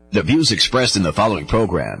The views expressed in the following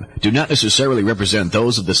program do not necessarily represent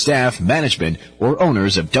those of the staff, management, or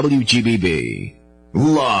owners of WGBB.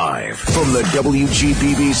 Live from the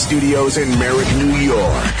WGBB studios in Merrick, New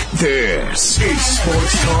York, this is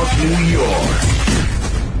Sports Talk New York.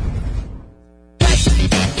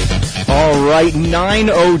 All right,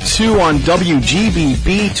 9:02 on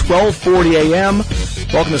WGBB, 1240 a.m.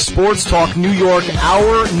 Welcome to Sports Talk New York,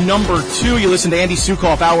 hour number 2. You listen to Andy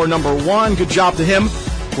Sukoff, hour number 1. Good job to him.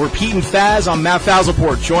 We're Pete and Faz. I'm Matt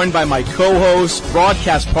Fazalport, joined by my co-host,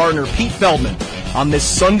 broadcast partner, Pete Feldman, on this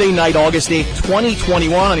Sunday night, August 8th,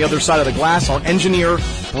 2021. On the other side of the glass, our engineer,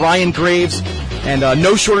 Brian Graves. And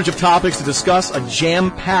no shortage of topics to discuss. A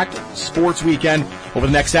jam-packed sports weekend. Over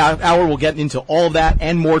the next hour, we'll get into all of that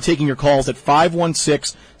and more, taking your calls at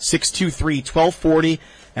 516-623-1240.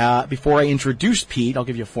 Before I introduce Pete, I'll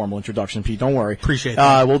give you a formal introduction, Pete. Don't worry. Appreciate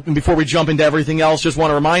that. Well, before we jump into everything else, just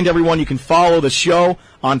want to remind everyone you can follow the show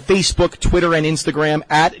on Facebook, Twitter, and Instagram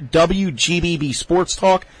at WGBB Sports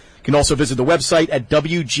Talk. You can also visit the website at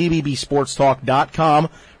WGBBSportsTalk.com,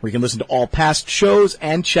 where you can listen to all past shows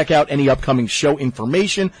and check out any upcoming show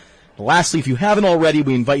information. Lastly, if you haven't already,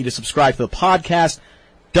 we invite you to subscribe to the podcast,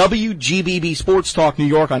 WGBB Sports Talk New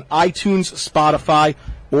York, on iTunes, Spotify,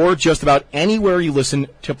 or just about anywhere you listen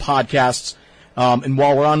to podcasts. And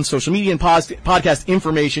while we're on social media and podcast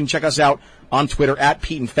information, check us out on Twitter at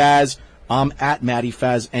Pete and Faz. I'm at Matty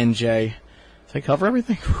Faz NJ. Did I cover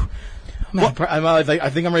everything? I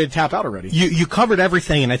think I'm ready to tap out already. You covered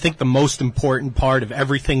everything, and I think the most important part of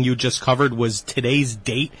everything you just covered was today's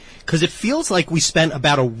date, because it feels like we spent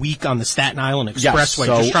about a week on the Staten Island Expressway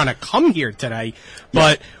just trying to come here today.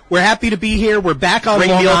 But we're happy to be here. We're back on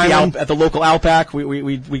Long Island. At the local Outback.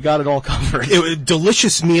 We got it all covered. It was a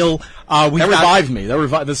delicious meal. That revived me.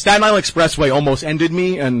 The Staten Island Expressway almost ended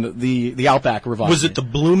me, and the Outback revived me. Was it the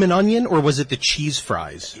Bloomin' Onion, or was it the cheese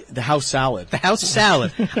fries? The house salad. The house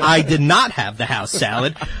salad. I did not have the house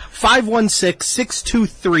salad.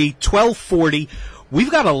 516-623-1240.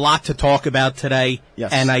 We've got a lot to talk about today.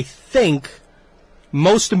 Yes. And I think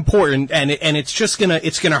most important, and it's just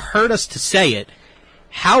gonna hurt us to say it,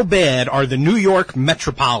 how bad are the New York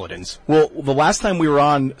Metropolitans? Well, the last time we were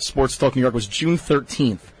on Sports Talk New York was June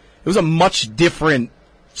 13th. It was a much different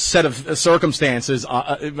set of circumstances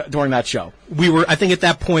during that show. I think at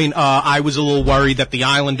that point, I was a little worried that the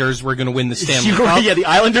Islanders were going to win the Stanley Cup. Yeah, the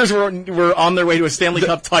Islanders were on their way to a Stanley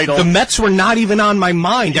Cup title. The Mets were not even on my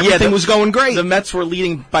mind. Everything was going great. The Mets were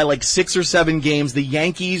leading by like 6 or 7 games. The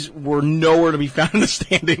Yankees were nowhere to be found in the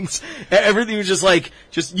standings. Everything was just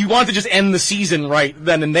you wanted to just end the season right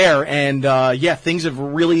then and there. And things have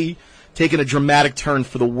really taken a dramatic turn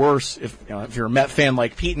for the worse. If you're a Met fan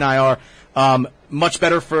like Pete and I are. Much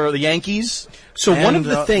better for the Yankees. So one of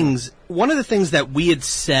the things that we had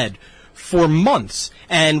said for months,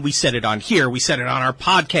 and we said it on here, we said it on our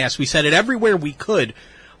podcast, we said it everywhere we could.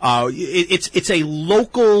 It's a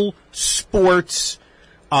local sports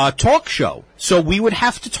talk show, so we would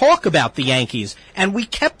have to talk about the Yankees, and we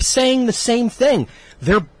kept saying the same thing.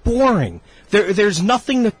 They're boring. There's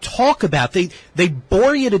nothing to talk about. They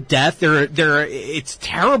bore you to death. It's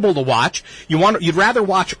terrible to watch. You'd rather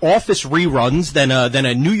watch Office reruns than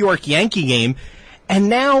a New York Yankee game. And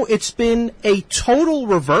now it's been a total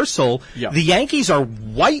reversal. Yeah. The Yankees are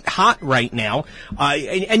white hot right now.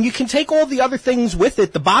 And you can take all the other things with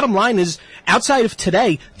it. The bottom line is, outside of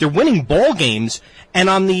today, they're winning ball games. And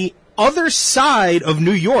on the other side of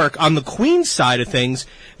New York, on the Queens side of things,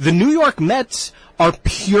 the New York Mets are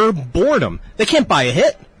pure boredom. They can't buy a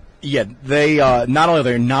hit. Yeah, they not only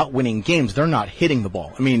they're not winning games, they're not hitting the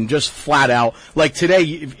ball. I mean, just flat out. Like today,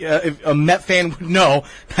 if a Met fan would know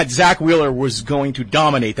that Zach Wheeler was going to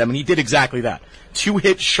dominate them, and he did exactly that.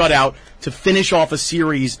 2-hit shutout to finish off a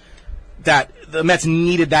series that the Mets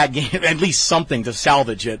needed that game, at least something to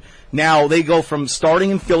salvage it. Now they go from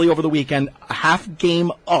starting in Philly over the weekend, a half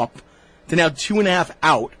game up, to now 2.5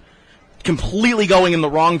 out. Completely going in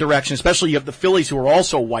the wrong direction, especially you have the Phillies who are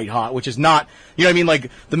also white hot, which is not, you know what I mean?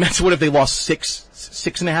 Like, the Mets would if they lost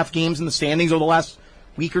 6.5 games in the standings over the last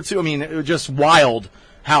week or two. I mean, it was just wild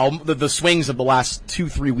how the swings of the last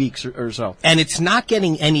 2-3 weeks or so. And it's not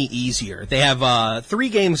getting any easier. They have 3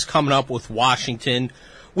 games coming up with Washington,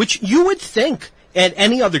 which you would think at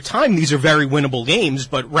any other time these are very winnable games,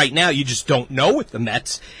 but right now you just don't know with the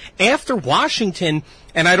Mets. After Washington,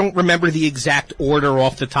 and I don't remember the exact order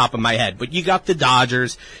off the top of my head, but you got the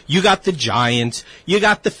Dodgers, you got the Giants, you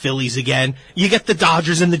got the Phillies again, you get the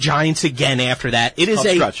Dodgers and the Giants again after that. It is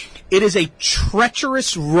a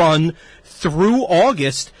treacherous run through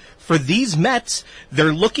August for these Mets,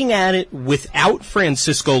 they're looking at it without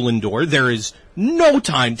Francisco Lindor. There is no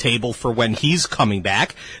timetable for when he's coming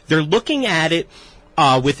back. They're looking at it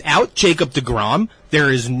without Jacob deGrom. There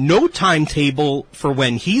is no timetable for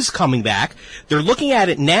when he's coming back. They're looking at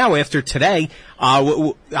it now after today.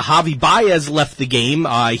 Javi Baez left the game.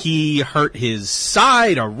 He hurt his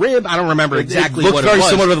side, a rib. I don't remember exactly what it was. Looked very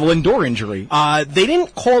similar to the Lindor injury. They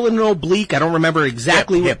didn't call it an oblique. I don't remember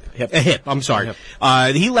exactly. Hip. A hip. I'm sorry.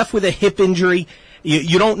 Hip. He left with a hip injury.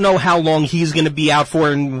 You don't know how long he's going to be out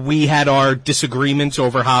for, and we had our disagreements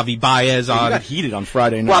over Javi Baez. You got heated on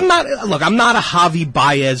Friday night. Well, I'm not a Javi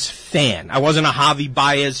Baez fan. I wasn't a Javi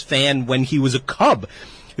Baez fan when he was a Cub.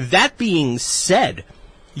 That being said,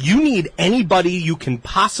 you need anybody you can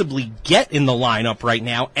possibly get in the lineup right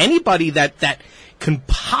now. Anybody that can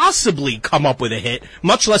possibly come up with a hit,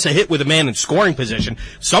 much less a hit with a man in scoring position.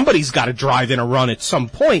 Somebody's got to drive in a run at some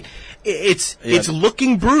point. It's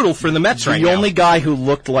looking brutal for the Mets right now. The only guy who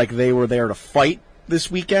looked like they were there to fight this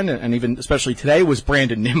weekend, and even especially today, was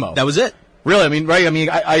Brandon Nimmo. That was it. Really, I mean, right? I mean,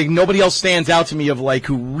 I nobody else stands out to me of like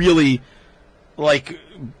who really like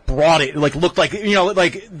brought it, like looked like, you know,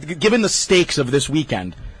 like given the stakes of this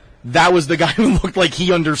weekend, that was the guy who looked like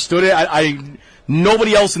he understood it.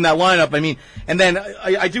 Nobody else in that lineup. I mean, and then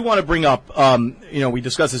I do want to bring up, you know, we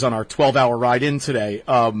discussed this on our 12-hour ride in today.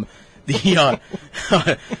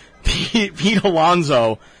 Pete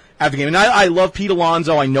Alonso at the game, and I love Pete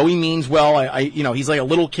Alonso. I know he means well. You know, he's like a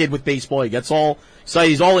little kid with baseball. He gets all excited.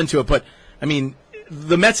 He's all into it. But I mean,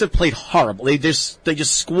 the Mets have played horrible. They just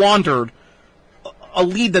squandered a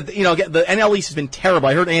lead that, you know, the NL East has been terrible.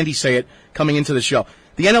 I heard Andy say it coming into the show.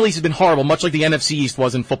 The NL East has been horrible, much like the NFC East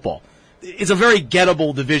was in football. It's a very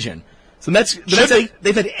gettable division. So the Mets,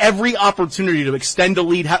 they've had every opportunity to extend a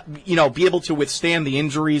lead, you know, be able to withstand the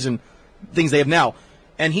injuries and things they have now.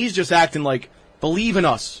 And he's just acting like, believe in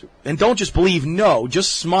us. And don't just believe, no.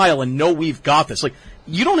 Just smile and know we've got this. Like,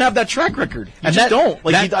 you don't have that track record. You just don't.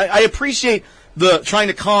 Like, I appreciate the trying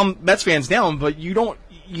to calm Mets fans down, but you don't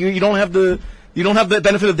have the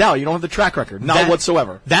benefit of the doubt. You don't have the track record. Not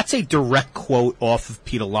whatsoever. That's a direct quote off of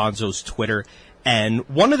Pete Alonso's Twitter. And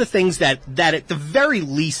one of the things that at the very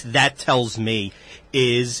least that tells me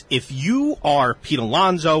is if you are Pete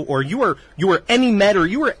Alonso or you are any Met or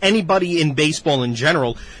you are anybody in baseball in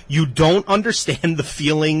general, you don't understand the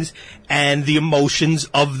feelings and the emotions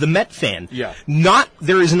of the Met fan. Yeah.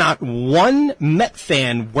 There is not one Met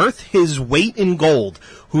fan worth his weight in gold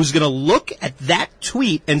who's going to look at that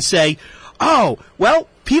tweet and say, oh, well,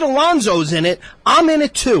 Pete Alonso's in it. I'm in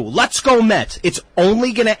it too. Let's go Mets. It's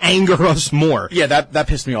only going to anger us more. Yeah, that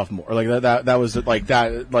pissed me off more. Like that was like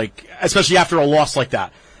that, like, especially after a loss like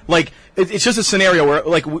that. Like, it's just a scenario where,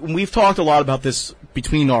 like, we've talked a lot about this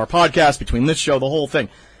between our podcast, between this show, the whole thing.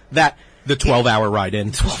 That the 12-hour ride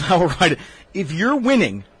in. 12-hour ride in. If you're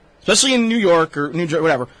winning, especially in New York or New Jersey,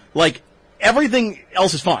 whatever, like, everything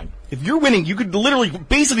else is fine. If you're winning, you could literally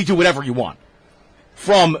basically do whatever you want.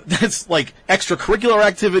 From, that's like extracurricular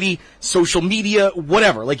activity, social media,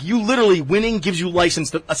 whatever. Like, you literally, winning gives you license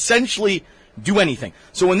to essentially do anything.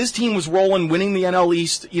 So when this team was rolling, winning the NL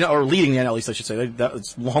East, you know, or leading the NL East, I should say,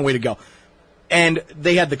 that's a long way to go. And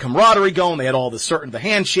they had the camaraderie going, they had all the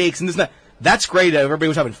handshakes and this and that. That's great. Everybody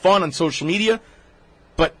was having fun on social media.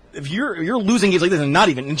 But if you're losing games like this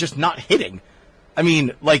and just not hitting, I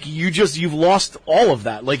mean, like, you've lost all of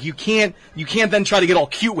that. Like, you can't then try to get all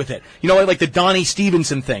cute with it. You know, like the Donnie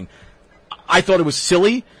Stevenson thing. I thought it was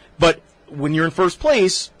silly, but when you're in first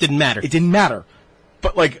place, it didn't matter.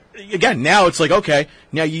 But, like, again, now it's like, okay,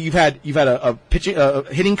 now you've had a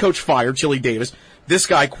hitting coach fired, Chili Davis. This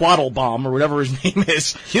guy, Quattlebaum, or whatever his name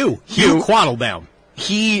is. Hugh Quattlebaum.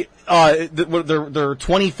 They're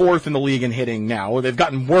 24th in the league in hitting now. They've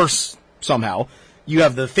gotten worse somehow. You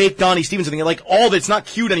have the fake Donnie Stevenson thing. Like, all of it's not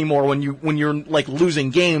cute anymore when you're like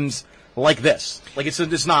losing games like this. Like,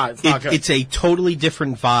 it's not good. It's a totally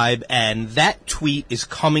different vibe, and that tweet is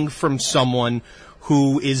coming from someone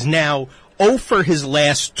who is now 0 for his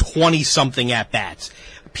last 20-something at-bats.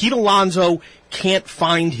 Pete Alonso can't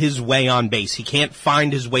find his way on base. He can't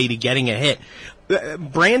find his way to getting a hit.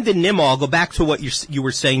 Brandon Nimmo, I'll go back to what you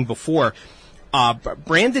were saying before.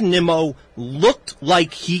 Brandon Nimmo looked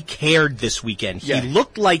like he cared this weekend. Yeah. He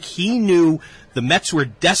looked like he knew the Mets were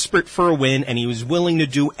desperate for a win, and he was willing to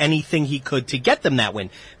do anything he could to get them that win.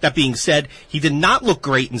 That being said, he did not look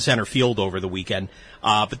great in center field over the weekend,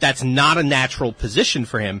 but that's not a natural position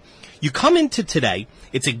for him. You come into today,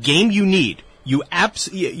 it's a game you need.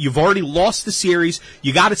 You've already lost the series.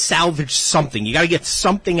 You got to salvage something. You got to get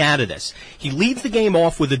something out of this. He leads the game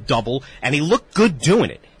off with a double, and he looked good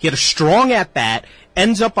doing it. He had a strong at-bat,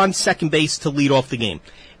 ends up on second base to lead off the game.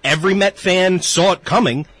 Every Met fan saw it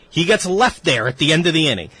coming. He gets left there at the end of the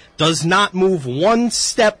inning. Does not move one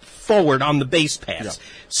step forward on the base pass. Yeah.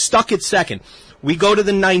 Stuck at second. We go to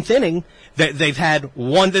the ninth inning. They've had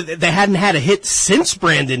one. They hadn't had a hit since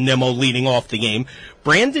Brandon Nimmo leading off the game.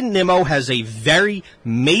 Brandon Nimmo has a very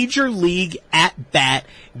major league at bat.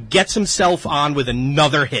 Gets himself on with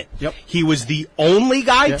another hit. Yep. He was the only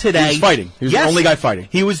guy today. He was fighting. He was the only guy fighting.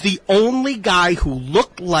 He was the only guy who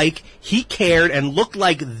looked like he cared and looked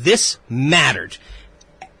like this mattered.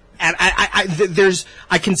 And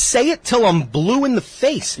I can say it till I'm blue in the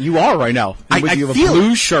face. You are right now. I you have feel a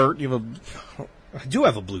blue shirt. You have a. I do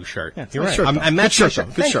have a blue shirt. Yeah, it's You're a right. shirt, I matched good my shirt, shirt.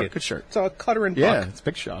 though. Good Thank shirt. you. Good shirt. It's a Cutter and Buck. Yeah, it's a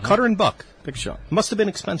big shot. Huh? Cutter and Buck. Big shot. Must have been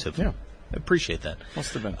expensive. Yeah. I appreciate that.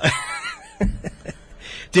 Must have been.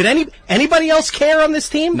 Did anybody else care on this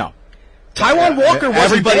team? No. Taiwan Walker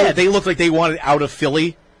wasn't Everybody, bad. they looked like they wanted out of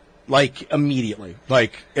Philly, like, immediately.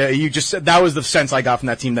 Like, you just said, that was the sense I got from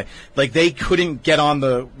that team. That, like, they couldn't get on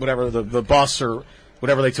the bus or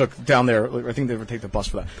whatever they took down there. I think they would take the bus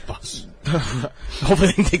for that. Bus. Hopefully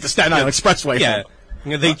they can take the Staten Island Expressway. Yeah.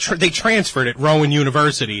 They transferred at Rowan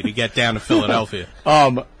University to get down to Philadelphia.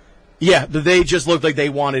 Yeah, they just looked like they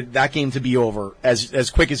wanted that game to be over as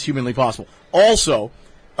quick as humanly possible. Also,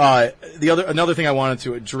 another thing I wanted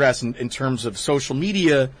to address in terms of social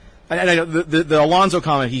media, and I know the Alonso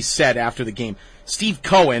comment he said after the game. Steve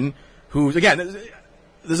Cohen, who again,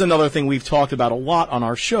 this is another thing we've talked about a lot on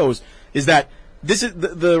our shows, is that this is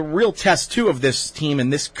the real test too of this team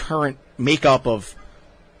and this current makeup of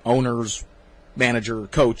owners, manager,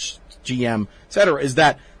 coach, GM, etc. Is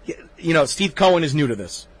that Steve Cohen is new to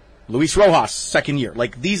this. Luis Rojas, second year.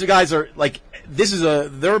 Like, these guys are, like,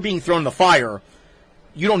 they're being thrown in the fire.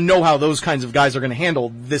 You don't know how those kinds of guys are going to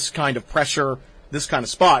handle this kind of pressure, this kind of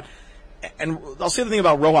spot. And I'll say the thing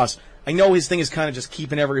about Rojas. I know his thing is kind of just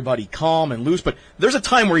keeping everybody calm and loose, but there's a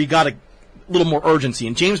time where you got a little more urgency.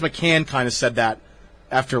 And James McCann kind of said that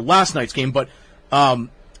after last night's game. But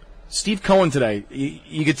Steve Cohen today,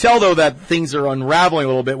 you could tell, though, that things are unraveling a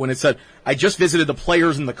little bit when it said, I just visited the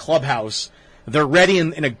players in the clubhouse. They're ready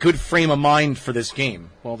in a good frame of mind for this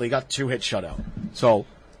game. Well, they got 2 hit shutout. So,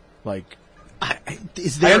 like, I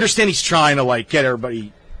understand he's trying to, like, get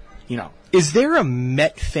everybody, Is there a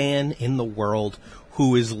Met fan in the world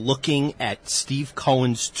who is looking at Steve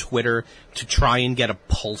Cohen's Twitter to try and get a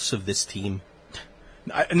pulse of this team?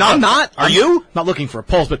 I'm not. Are you? Not looking for a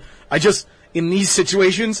pulse, but in these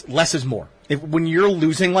situations, less is more. When you're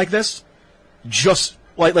losing like this, just,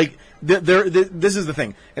 this is the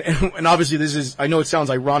thing. And obviously I know it sounds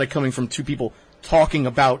ironic coming from two people talking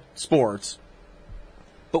about sports,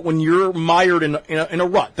 but when you're mired in a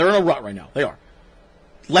rut, they're in a rut right now. They are.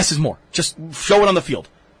 Less is more. Just show it on the field.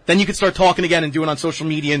 Then you can start talking again and doing it on social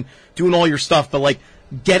media and doing all your stuff, but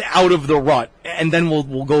get out of the rut, and then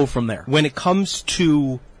we'll go from there. When it comes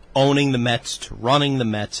to owning the Mets, to running the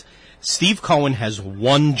Mets, Steve Cohen has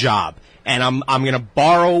one job. And I'm going to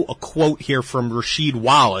borrow a quote here from Rasheed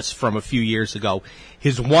Wallace from a few years ago.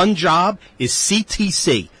 His one job is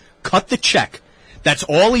CTC. Cut the check. That's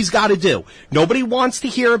all he's got to do. Nobody wants to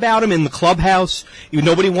hear about him in the clubhouse.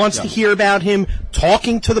 Nobody wants to hear about him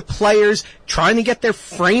talking to the players, trying to get their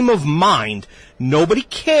frame of mind. Nobody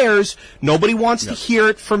cares. Nobody wants to hear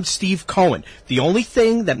it from Steve Cohen. The only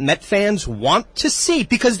thing that Met fans want to see,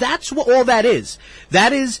 because that's what all that is.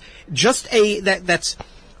 That is just that's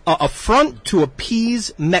a front to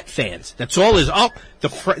appease Met fans. That's all is.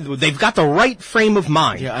 They've got the right frame of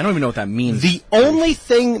mind. Yeah, I don't even know what that means. The only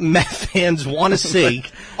thing Met fans want to see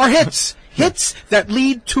are hits. Hits that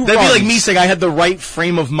lead to That'd runs. be like me saying I had the right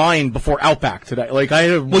frame of mind before Outback today.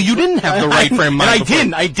 Well, you didn't have the right frame of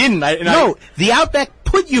mind. I didn't. The Outback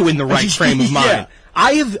put you in the right frame of mind.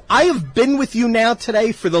 Yeah. I have been with you now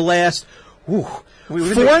today for the last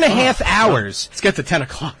 4.5 hours. Let's get to 10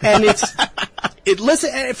 o'clock. And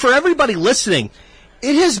listen, for everybody listening,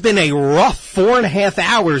 it has been a rough 4.5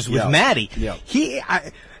 hours with Matty. Yeah.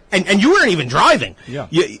 And you weren't even driving. Yeah.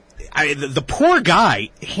 The poor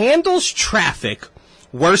guy handles traffic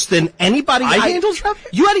worse than anybody. I handle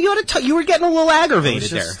traffic? You were getting a little aggravated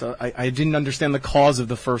there. I didn't understand the cause of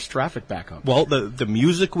the first traffic backup. Well, the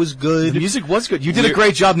music was good. The music was good. You did a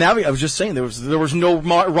great job navigating. I was just saying there was no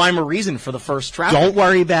rhyme or reason for the first traffic. Don't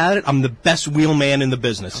worry about it. I'm the best wheelman in the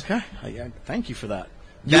business. Okay. Thank you for that.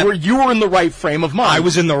 You were in the right frame of mind. I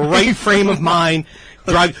was in the right frame of mind.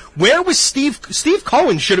 Where was Steve? Steve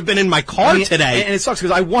Cohen should have been in my car today. And it sucks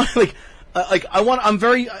because I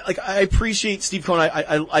appreciate Steve Cohen.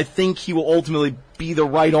 I think he will ultimately be the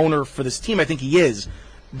right owner for this team. I think he is.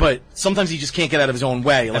 But sometimes he just can't get out of his own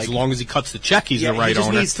way. As long as he cuts the check, he's the right owner. He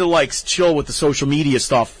just needs to chill with the social media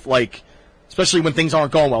stuff. especially when things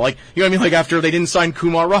aren't going well. Like, you know what I mean? Like after they didn't sign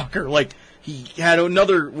Kumar Rocker, like he had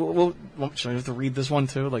another. Well, should I have to read this one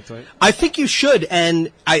too? Like, I think you should,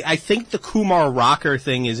 and I think the Kumar Rocker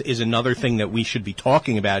thing is another thing that we should be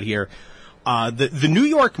talking about here. The New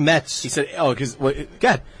York Mets. He said, because go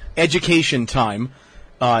ahead. Education time.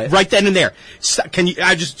 Right then and there. Can you?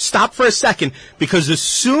 I just stop for a second, because as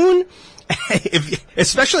soon,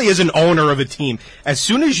 especially as an owner of a team, as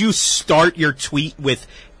soon as you start your tweet with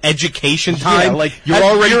education time, like you're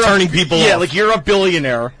already turning people off. Yeah, like you're a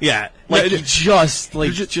billionaire. Yeah, like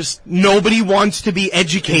just nobody wants to be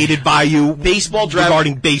educated by you. Baseball draft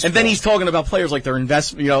regarding baseball, and then he's talking about players like their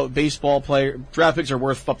investment. You know, baseball player draft picks are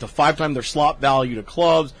worth up to 5 times their slot value to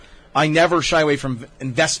clubs. I never shy away from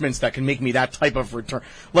investments that can make me that type of return.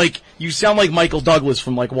 Like, you sound like Michael Douglas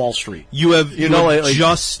from like Wall Street.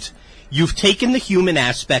 You've taken the human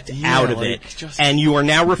aspect out of it, and you are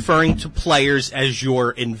now referring to players as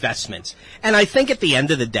your investments. And I think at the end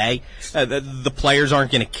of the day, the players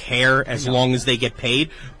aren't going to care as long as they get paid,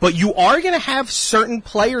 but you are going to have certain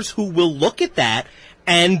players who will look at that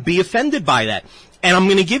and be offended by that. And I'm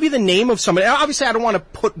going to give you the name of somebody. Obviously, I don't want to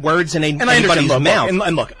put words in anybody's mouth.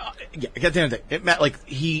 And look, at the end of the day, like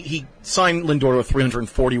he signed Lindor with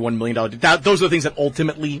 $341 million. Those are the things that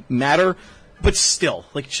ultimately matter. But still,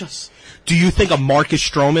 like, just. Do you think a Marcus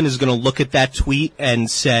Stroman is going to look at that tweet and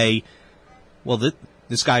say, well,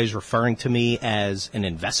 this guy is referring to me as an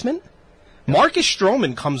investment? Yeah. Marcus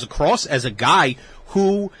Stroman comes across as a guy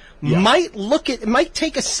who might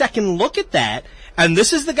take a second look at that. And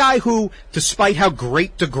this is the guy who, despite how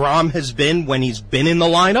great DeGrom has been when he's been in the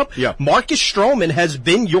lineup, Marcus Stroman has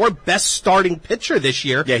been your best starting pitcher this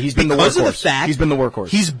year. Yeah, he's been the workhorse. Because of the fact he's been the workhorse.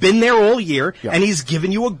 He's been there all year, and he's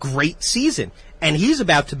given you a great season. And he's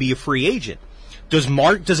about to be a free agent. Does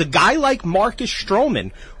a guy like Marcus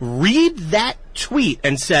Stroman read that tweet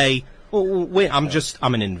and say, well, wait,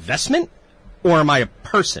 I'm an investment? Or am I a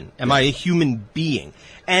person? Am I a human being?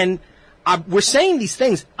 And we're saying these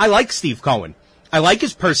things. I like Steve Cohen. I like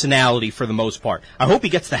his personality for the most part. I hope he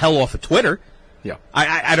gets the hell off of Twitter. Yeah.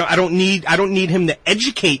 I don't need him to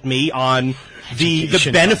educate me on the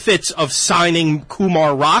benefits of signing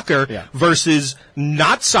Kumar Rocker versus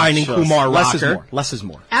not signing Kumar Rocker. Less is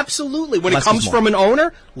more. Absolutely. When it comes from an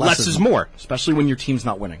owner, less is more. Especially when your team's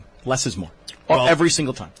not winning. Less is more. Every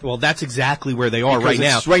single time. Well, that's exactly where they are right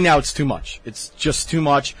now. Right now, it's too much. It's just too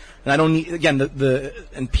much. And I don't need, again,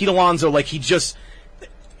 and Pete Alonso, like,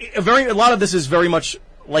 a lot of this is very much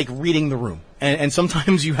like reading the room. And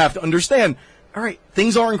sometimes you have to understand, all right,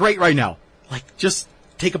 things aren't great right now. Like, just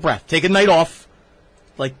take a breath. Take a night off.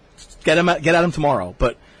 Like, get at him tomorrow.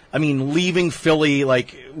 But, I mean, leaving Philly,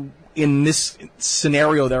 like, in this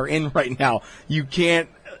scenario they're in right now, you can't,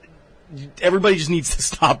 everybody just needs to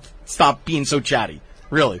stop being so chatty.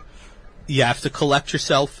 Really. You have to collect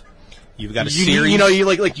yourself. You've got a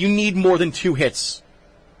series. You need more than 2 hits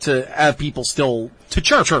to have people still to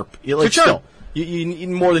chirp. You need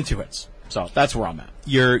more than 2 hits. So that's where I'm at.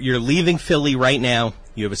 You're leaving Philly right now.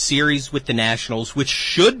 You have a series with the Nationals, which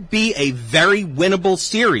should be a very winnable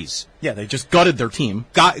series. Yeah, they just gutted their team.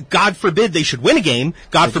 God forbid they should win a game.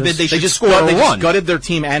 God forbid they should score a run. They just gutted their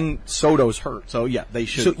team, and Soto's hurt. So yeah, they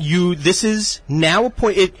should. So this is now a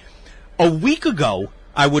point. A week ago,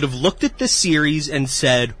 I would have looked at this series and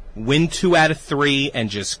said, win 2 out of 3 and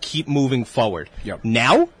just keep moving forward. Yep.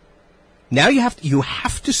 Now you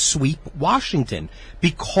have to sweep Washington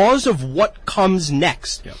because of what comes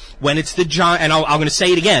next. Yep. When it's the Giants, and I'm going to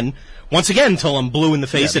say it again, once again, until I'm blue in the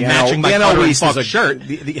face and matching my color and fuck shirt.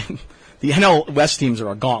 The NL West teams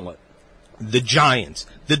are a gauntlet. The Giants,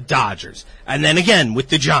 the Dodgers, and then again with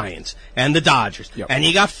the Giants and the Dodgers, and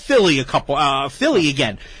you got Philly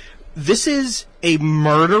again. This is a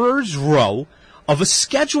murderer's row of a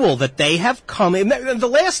schedule that they have come in. The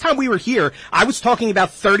last time we were here, I was talking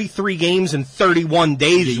about 33 games in 31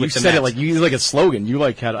 days. You said it like you like a slogan.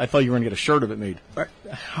 I thought you were going to get a shirt of it made.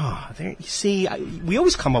 You see, we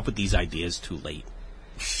always come up with these ideas too late.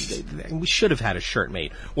 We should have had a shirt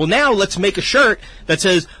made. Well, now let's make a shirt that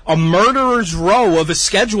says a murderer's row of a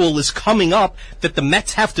schedule is coming up that the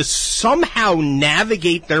Mets have to somehow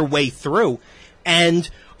navigate their way through. And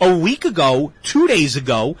a week ago, 2 days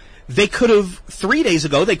ago, 3 days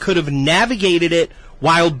ago, they could have navigated it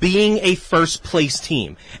while being a first place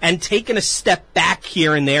team and taken a step back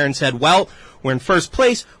here and there and said, well, we're in first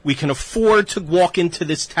place. We can afford to walk into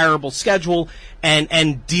this terrible schedule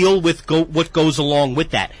and deal with what goes along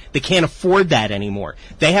with that. They can't afford that anymore.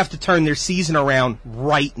 They have to turn their season around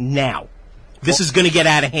right now. this is going to get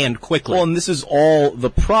out of hand quickly. Well, and this is all the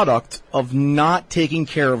product of not taking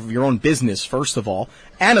care of your own business, first of all,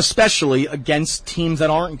 and especially against teams that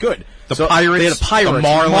aren't good. The Pirates, they had a Pirates, the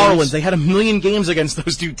Marlins. They had 1 million games against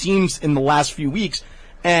those two teams in the last few weeks,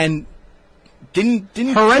 and didn't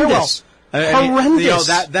horrendous. fare well.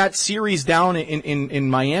 Horrendous. That series down in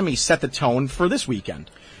Miami set the tone for this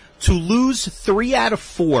weekend. To lose 3 out of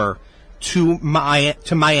 4 to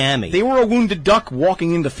Miami. They were a wounded duck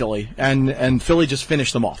walking into Philly, and Philly just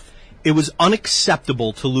finished them off. It was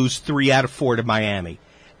unacceptable to lose 3 out of 4 to Miami.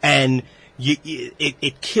 And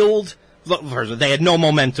it killed. Look, they had no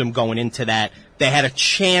momentum going into that. They had a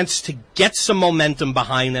chance to get some momentum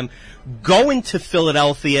behind them, go into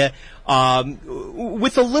Philadelphia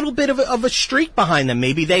with a little bit of a streak behind them.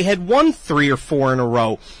 Maybe they had won 3 or 4 in a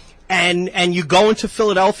row. And you go into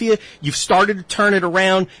Philadelphia, you've started to turn it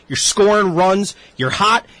around, you're scoring runs, you're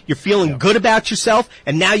hot, you're feeling good about yourself,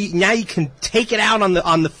 and now you can take it out on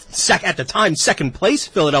the second place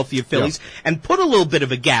Philadelphia Phillies and put a little bit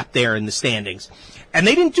of a gap there in the standings. And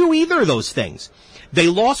they didn't do either of those things. They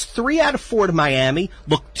lost 3 out of 4 to Miami,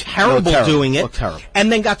 looked terrible doing it, and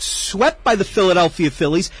then got swept by the Philadelphia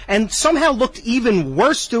Phillies, and somehow looked even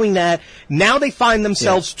worse doing that. Now they find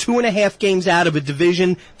themselves 2.5 games out of a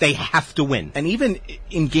division they have to win. And even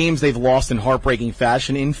in games they've lost in heartbreaking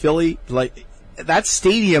fashion in Philly, like that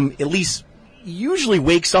stadium at least usually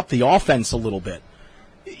wakes up the offense a little bit.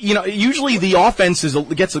 You know, usually the offense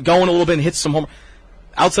gets going a little bit and hits some home.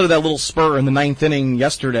 Outside of that little spur in the 9th inning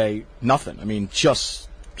yesterday, nothing. I mean, just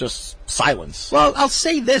silence. Well, I'll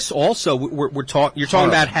say this also. You're talking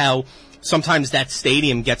about how sometimes that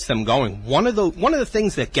stadium gets them going. One of the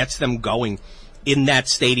things that gets them going in that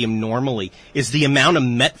stadium normally is the amount of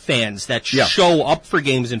Met fans that show up for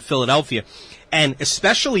games in Philadelphia. And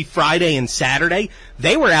especially Friday and Saturday,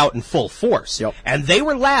 they were out in full force. And they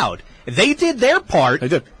were loud. They did their part. They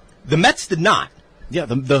did. The Mets did not. Yeah,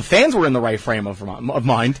 the fans were in the right frame of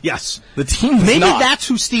mind. Yes. The team was Maybe not. That's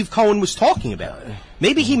who Steve Cohen was talking about.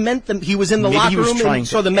 Maybe he meant them. He was in the locker room and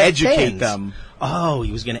saw the Mets educate them. Oh,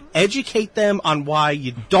 he was going to educate them on why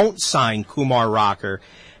you don't sign Kumar Rocker.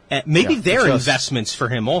 Maybe they're investments for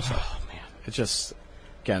him also. Oh, man. It just,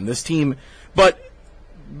 again, this team. But,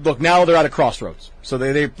 look, now they're at a crossroads. So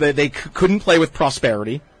they couldn't play with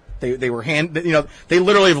prosperity. They were they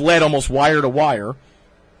literally have led almost wire to wire.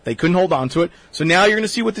 They couldn't hold on to it. So now you're going to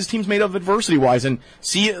see what this team's made of adversity-wise. And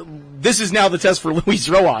see, this is now the test for Luis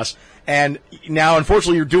Rojas. And now,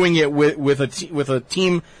 unfortunately, you're doing it with a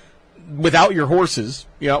team without your horses,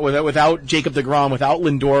 without Jacob deGrom, without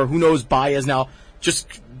Lindor. Who knows, Baez now, just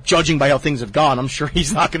judging by how things have gone, I'm sure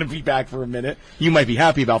he's not going to be back for a minute. You might be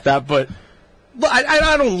happy about that, but... Well,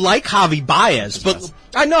 I don't like Javi Baez, but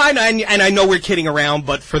I know we're kidding around,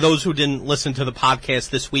 but for those who didn't listen to the podcast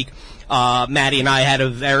this week, Maddie and I had a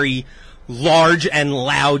very large and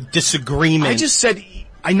loud disagreement. I just said,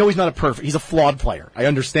 I know he's a flawed player. I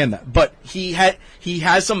understand that. But he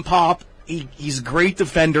has some pop, he's a great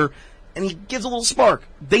defender, and he gives a little spark.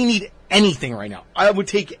 They need anything right now. I would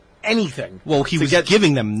take anything. Well, he was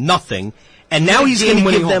giving them nothing, and now he's going to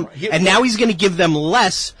give them, and now he's going to give them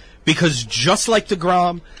less. Because just like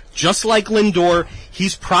DeGrom, just like Lindor,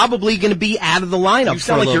 he's probably going to be out of the lineup. You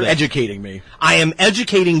sound like you're bit. Educating me. I am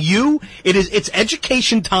educating you. It's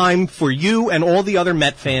education time for you and all the other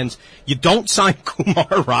Met fans. You don't sign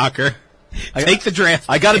Kumar Rocker. Take the draft.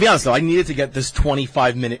 I got to be honest though. I needed to get this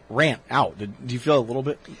 25-minute rant out. Do you feel a little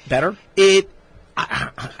bit better?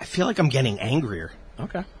 I feel like I'm getting angrier.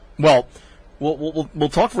 Okay. Well, we'll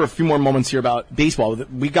talk for a few more moments here about baseball.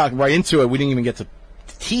 We got right into it. We didn't even get to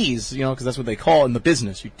tease, because that's what they call it in the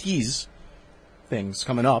business. You tease things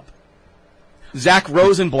coming up. Zach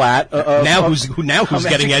Rosenblatt. Who's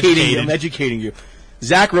getting educated? I'm educating you.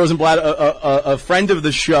 Zach Rosenblatt, a friend of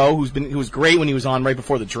the show, who was great when he was on right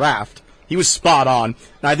before the draft. He was spot on,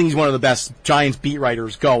 and I think he's one of the best Giants beat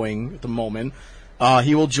writers going at the moment.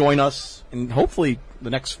 He will join us in hopefully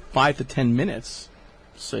the next 5 to 10 minutes.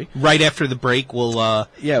 See. Right after the break,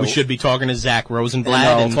 we should be talking to Zach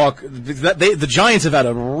Rosenblatt. The Giants have had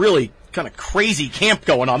a really kind of crazy camp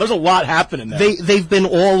going on. There's a lot happening there. They've been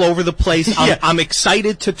all over the place. I'm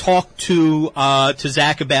excited to talk to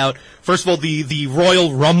Zach about, first of all, the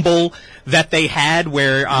Royal Rumble that they had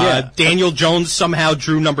where Daniel Jones somehow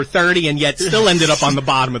drew number 30 and yet still ended up on the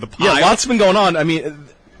bottom of the pile. Yeah, lots been going on. I mean,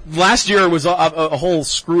 last year was a whole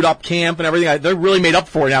screwed up camp and everything. They're really made up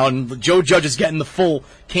for it now, and Joe Judge is getting the full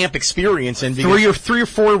camp experience. And three or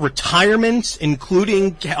four retirements,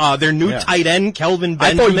 including their new tight end, Kelvin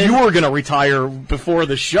Benjamin. I thought you were going to retire before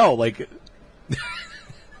the show, like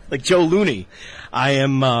Joe Looney. I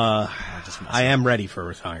am ready for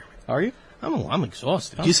retirement. Are you? I'm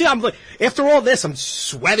exhausted. You see, I'm like, after all this, I'm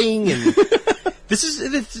sweating, and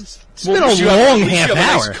it's been a long half hour.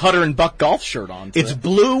 Nice Cutter and Buck golf shirt on. It's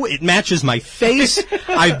blue. It matches my face.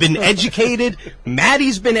 I've been educated.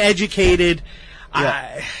 Maddie's been educated.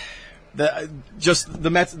 Yeah. The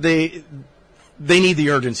Mets, they need the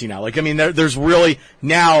urgency now. Like, I mean, there's really,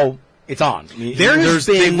 now it's on. I mean,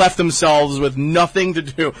 they've left themselves with nothing to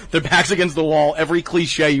do. Their back's against the wall. Every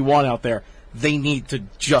cliche you want out there. They need to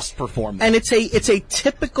just perform that. And it's a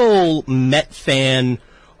typical Met fan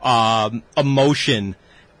emotion.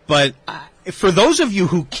 But for those of you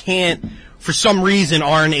who can't, for some reason,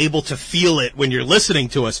 aren't able to feel it when you're listening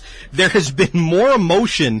to us, there has been more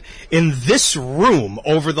emotion in this room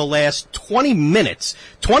over the last 20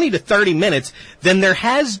 to 30 minutes, than there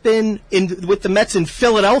has been with the Mets in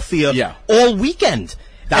Philadelphia all weekend.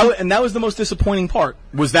 And that was the most disappointing part,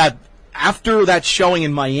 was that after that showing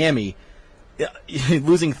in Miami,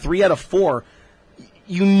 losing 3 out of 4,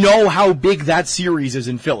 you know how big that series is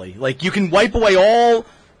in Philly. Like, you can wipe away all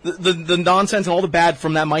the nonsense and all the bad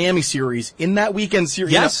from that Miami series in that weekend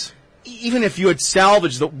series. Yes. You know, even if you had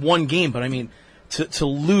salvaged the one game, but I mean, to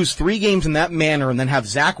lose 3 games in that manner and then have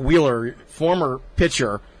Zach Wheeler, former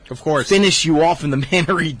pitcher, of course, finish you off in the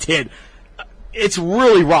manner he did, it's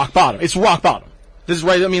really rock bottom. It's rock bottom. This is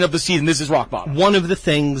right, I mean, of the season, this is rock bottom. One of the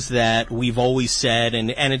things that we've always said,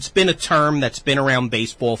 and it's been a term that's been around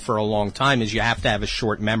baseball for a long time, is you have to have a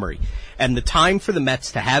short memory. And the time for the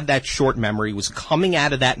Mets to have that short memory was coming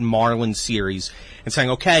out of that Marlins series and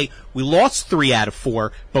saying, okay, we lost 3 out of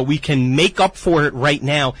 4, but we can make up for it right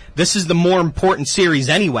now. This is the more important series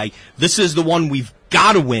anyway. This is the one we've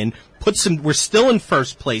got to win. We're still in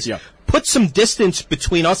first place. Yeah. Put some distance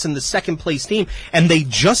between us and the second place team, and they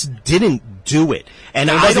just didn't do it. And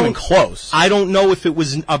it wasn't even close. I don't know if it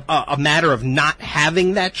was a matter of not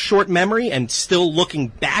having that short memory and still looking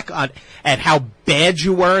back at how bad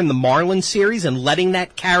you were in the Marlins series and letting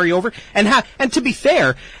that carry over, and to be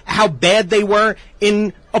fair, how bad they were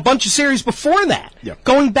in a bunch of series before that. Yeah.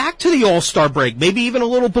 Going back to the All-Star break, maybe even a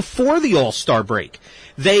little before the All-Star break.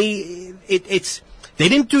 They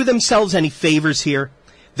didn't do themselves any favors here.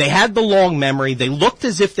 They had the long memory. They looked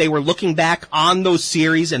as if they were looking back on those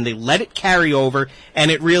series, and they let it carry over, and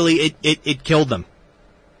it really it killed them.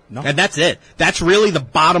 No. And that's it. That's really the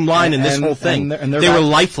bottom line in this whole thing. They were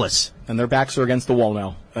lifeless. And their backs are against the wall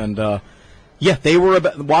now. And they were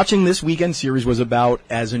watching this weekend series was about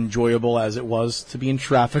as enjoyable as it was to be in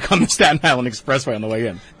traffic on the Staten Island Expressway on the way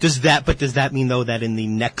in. Does that mean, though, that in the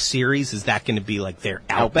next series, is that going to be like their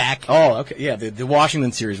Outback? Oh, okay. Yeah, the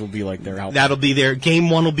Washington series will be like their Outback. That'll be their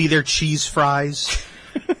game 1 will be their cheese fries.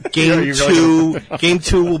 Game 2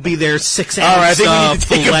 will be their 6-ounce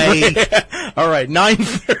filet. All right,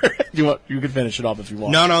 9:30. You can finish it off if you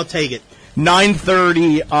want. No, take it.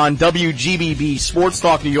 9:30 on WGBB Sports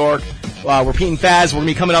Talk New York. We're Pete and Faz. We're going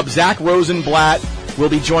to be coming up. Zach Rosenblatt will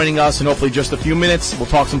be joining us in hopefully just a few minutes. We'll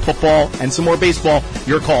talk some football and some more baseball.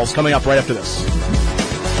 Your calls coming up right after this.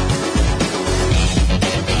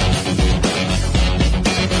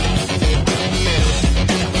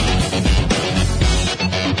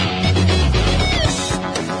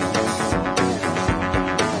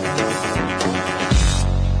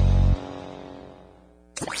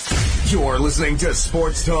 You're listening to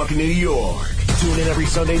Sports Talk New York. Tune in every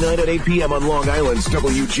Sunday night at 8 p.m. on Long Island's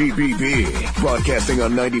WGBB. Broadcasting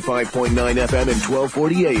on 95.9 FM and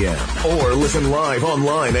 1240 AM. Or listen live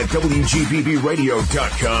online at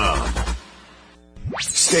WGBBradio.com.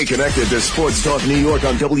 Stay connected to Sports Talk New York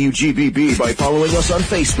on WGBB by following us on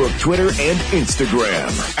Facebook, Twitter, and Instagram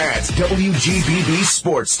at WGBB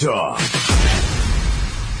Sports Talk.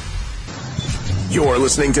 You're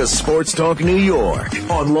listening to Sports Talk New York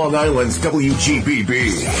on Long Island's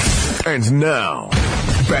WGBB. And now,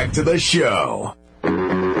 back to the show.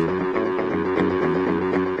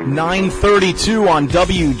 9:32 on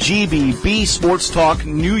WGBB Sports Talk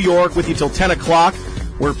New York with you till 10 o'clock.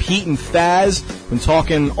 We're Pete and Faz. Been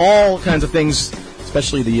talking all kinds of things,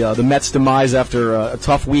 especially the Mets' demise after a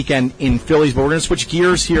tough weekend in Phillies. But we're going to switch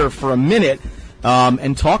gears here for a minute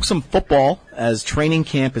and talk some football as training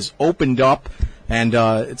camp has opened up. And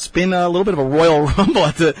it's been a little bit of a royal rumble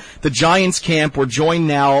at the Giants camp. We're joined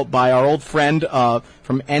now by our old friend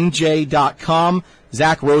from NJ.com,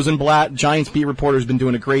 Zach Rosenblatt. Giants beat reporter, has been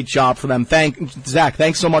doing a great job for them. Zach,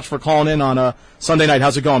 thanks so much for calling in on a Sunday night.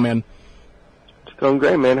 How's it going, man? It's going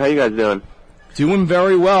great, man. How you guys doing? Doing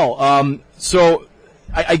very well. So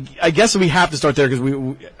I guess we have to start there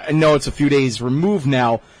because I know it's a few days removed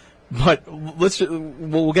now, but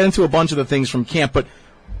we'll get into a bunch of the things from camp. But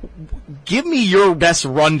give me your best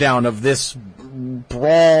rundown of this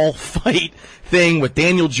brawl fight thing with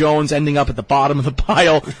Daniel Jones ending up at the bottom of the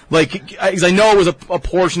pile. Like, because I know it was a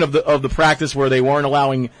portion of the practice where they weren't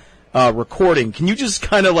allowing recording. Can you just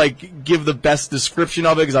kind of like give the best description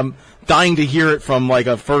of it? Because I'm dying to hear it from like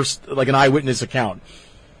an eyewitness account.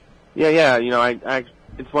 Yeah. You know, I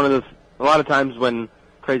it's one of those. A lot of times when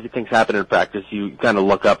crazy things happen in practice, you kind of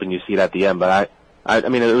look up and you see it at the end. But I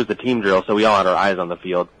mean, it was the team drill, so we all had our eyes on the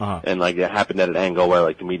field, and like it happened at an angle where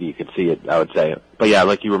like the media could see it, I would say. But yeah,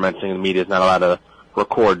 like you were mentioning, the media is not allowed to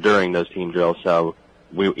record during those team drills, so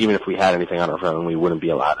even if we had anything on our phone, we wouldn't be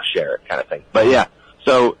allowed to share it, kind of thing. But yeah,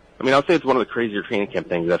 so I mean, I'll say it's one of the crazier training camp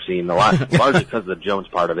things I've seen a lot, largely because of the Jones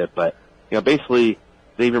part of it. But you know, basically,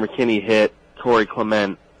 Xavier McKinney hit Corey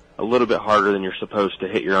Clement a little bit harder than you're supposed to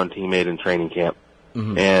hit your own teammate in training camp,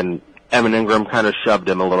 and Evan Ingram kind of shoved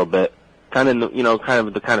him a little bit. Kind of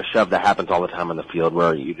the kind of shove that happens all the time on the field,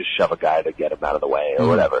 where you just shove a guy to get him out of the way or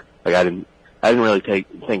whatever. Like I didn't really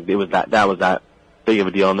think it was that was that big of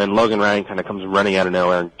a deal. And then Logan Ryan kind of comes running out of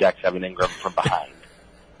nowhere and decks Evan Ingram from behind,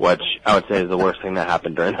 which I would say is the worst thing that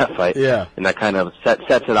happened during that fight. Yeah. And that kind of sets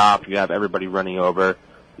it off. You have everybody running over.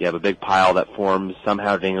 You have a big pile that forms.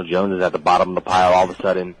 Somehow Daniel Jones is at the bottom of the pile. All of a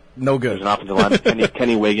sudden, no good. There's an offensive line.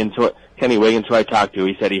 Kenny Wiggins, who I talked to,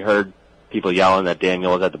 he said he heard people yelling that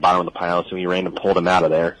Daniel was at the bottom of the pile, so he ran and pulled him out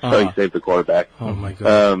of there. So he saved the quarterback. Oh my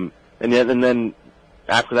God. And then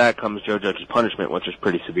after that comes Joe Judge's punishment, which is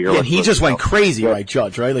pretty severe. Yeah, he just went crazy, right,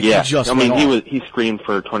 Judge? Right? Like, yeah. He just he screamed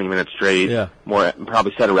for 20 minutes straight. Yeah.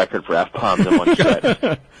 Probably set a record for F-bombs in one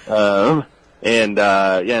stretch. And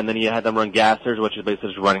then he had them run gassers, which is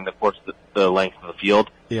basically just running the length of the field,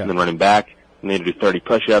 and then running back. And they had to do 30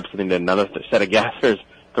 push-ups, and then did another set of gassers,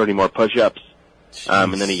 30 more push-ups.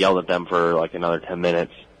 And then he yelled at them for like another 10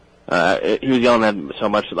 minutes. He was yelling at them so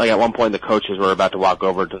much, like at one point the coaches were about to walk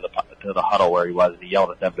over to the huddle where he was, and he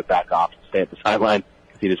yelled at them to back off and stay at the sideline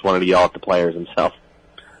because he just wanted to yell at the players himself.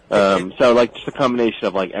 So like just a combination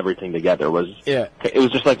of like everything together was, it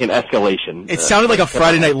was just like an escalation. It sounded like a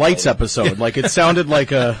Friday Night Lights episode. Like it sounded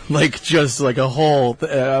like a whole,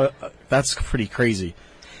 that's pretty crazy.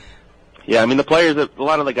 Yeah, I mean the players, a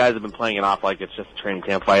lot of the guys have been playing it off like it's just a training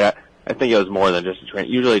camp fight. I think it was more than just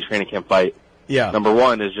usually a training camp fight. Yeah. Number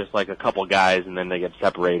one is just like a couple guys and then they get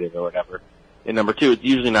separated or whatever. And number two, it's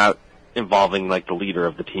usually not involving like the leader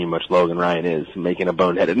of the team, which Logan Ryan is, making a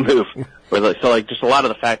boneheaded move. So just a lot of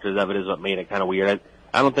the factors of it is what made it kind of weird.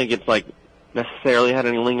 I don't think it's like necessarily had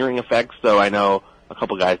any lingering effects, though I know a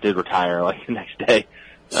couple guys did retire like the next day.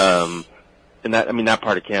 And that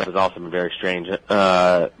part of camp has also been very strange.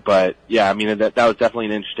 But yeah, I mean, that was definitely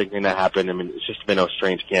an interesting thing that happened. I mean, it's just been a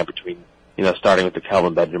strange camp between, starting with the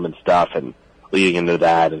Kelvin Benjamin stuff and leading into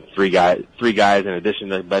that, and three guys in addition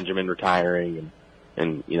to Benjamin retiring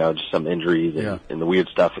and just some injuries and the weird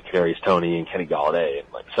stuff with Kadarius Toney and Kenny Golladay. And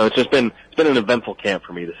so it's been an eventful camp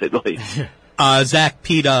for me, to say the least. Zach,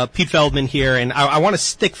 Pete Feldman here, and I want to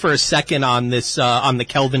stick for a second on this, on the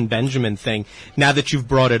Kelvin Benjamin thing. Now that you've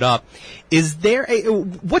brought it up, is there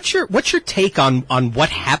what's your take on what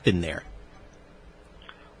happened there?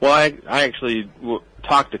 Well, I actually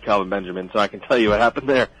talked to Kelvin Benjamin, so I can tell you what happened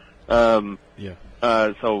there.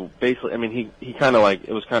 So basically, I mean, he kind of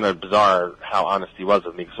it was kind of bizarre how honest he was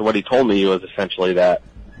with me. So what he told me was essentially that,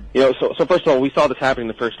 so first of all, we saw this happening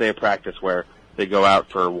the first day of practice where they go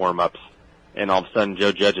out for warm-ups. And all of a sudden,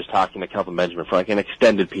 Joe Judge is talking to Kelvin Benjamin for like an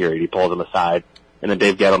extended period. He pulls him aside, and then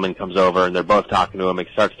Dave Gettleman comes over, and they're both talking to him. He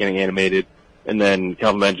starts getting animated, and then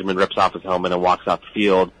Kelvin Benjamin rips off his helmet and walks off the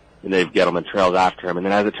field, and Dave Gettleman trails after him. And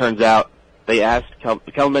then as it turns out, they asked Kelvin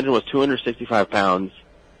Benjamin was 265 pounds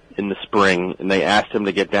in the spring, and they asked him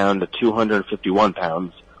to get down to 251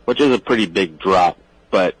 pounds, which is a pretty big drop.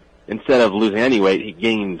 But instead of losing any weight, he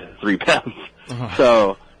gained 3 pounds.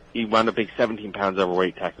 So he wound up being 17 pounds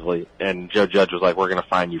overweight technically, and Joe Judge was like, "We're going to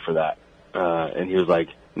fine you for that." And he was like,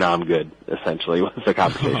 "No, I'm good." Essentially, was the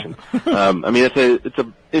conversation. I mean, it's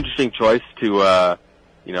a interesting choice to,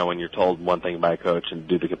 when you're told one thing by a coach and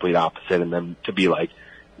do the complete opposite, and then to be like,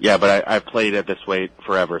 "Yeah, but I've played at this weight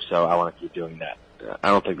forever, so I want to keep doing that." I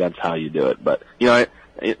don't think that's how you do it, but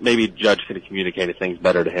maybe Judge could have communicated things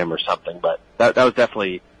better to him or something. But that was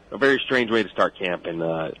definitely a very strange way to start camp, and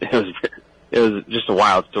it was just a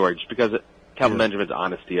wild story, just because Kelvin Benjamin's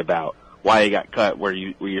honesty about why he got cut, where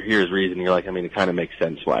you hear his reason, you're like, I mean, it kind of makes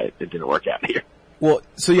sense why it didn't work out here. Well,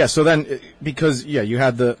 so then, because, you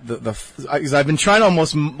had because I've been trying to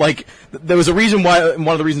almost, there was a reason why, one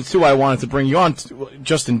of the reasons too why I wanted to bring you on,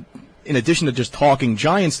 just in addition to just talking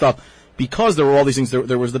Giant stuff, because there were all these things.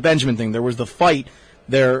 There was the Benjamin thing, there was the fight,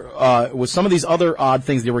 there was some of these other odd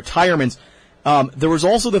things, the retirements. There was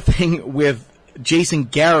also the thing with Jason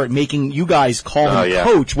Garrett making you guys call him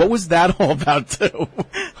coach. What was that all about, too?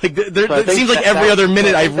 Like, it seems like every other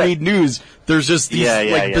minute I read news, there's just these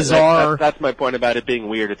bizarre. That's my point about it being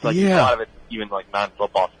weird. It's like a lot of it, even like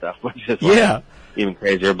non-football stuff, which is like even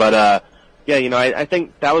crazier. But I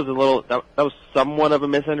think that was that was somewhat of a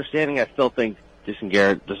misunderstanding. I still think Jason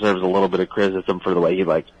Garrett deserves a little bit of criticism for the way he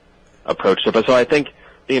approached it. But so I think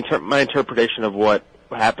my interpretation of what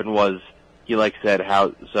happened was, he said it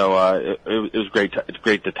was great. It's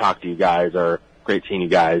great to talk to you guys, or great seeing you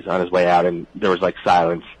guys on his way out, and there was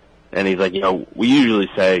silence, and he's like, we usually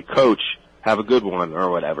say, Coach, have a good one, or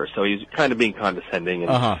whatever. So he's kind of being condescending,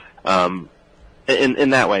 and in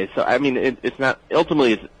that way. So I mean, it's not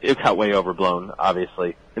ultimately it got way overblown,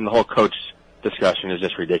 obviously, and the whole coach discussion is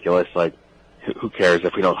just ridiculous. Like, who cares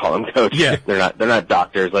if we don't call them coach? Yeah, they're not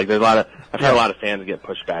doctors. Like, there's I've had a lot of fans get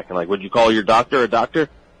pushed back and would you call your doctor a doctor?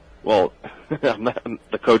 Well,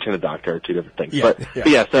 the coach and the doctor are two different things.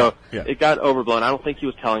 It got overblown. I don't think he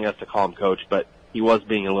was telling us to call him coach, but he was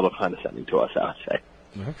being a little condescending to us, I would say.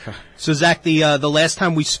 Okay. So, Zach, the last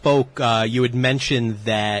time we spoke, you had mentioned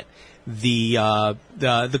that the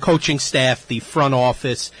coaching staff, the front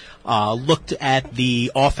office, looked at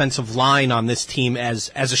the offensive line on this team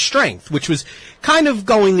as a strength, which was kind of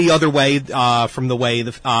going the other way from the way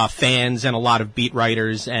the fans and a lot of beat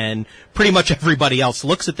writers and pretty much everybody else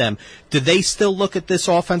looks at them. Do they still look at this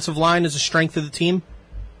offensive line as a strength of the team?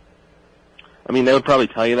 I mean, they would probably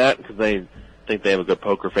tell you that because they think they have a good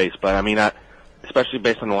poker face. But, I mean, especially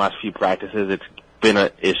based on the last few practices, it's been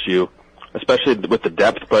an issue, especially with the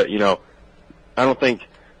depth. But, I don't think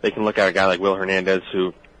they can look at a guy like Will Hernandez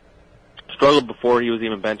who struggled before he was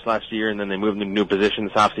even benched last year, and then they moved him to a new position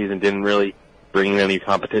this offseason, didn't really bring in any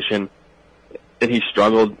competition. And he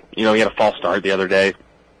struggled. He had a false start the other day,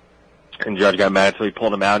 and Judge got mad, so he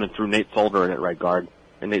pulled him out and threw Nate Solder in at right guard.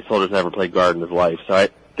 And Nate Solder's never played guard in his life. So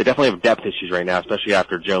they definitely have depth issues right now, especially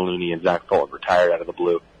after Joe Looney and Zach Fulton retired out of the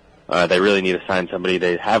blue. They really need to sign somebody.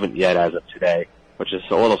 They haven't yet as of today, which is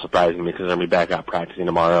a little surprising to me because they're going to be back out practicing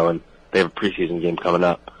tomorrow, and they have a preseason game coming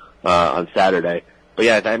up on Saturday. But,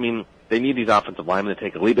 yeah, I mean, they need these offensive linemen to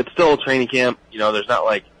take a leap. It's still a training camp. There's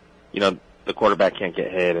not the quarterback can't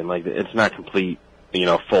get hit, and it's not complete,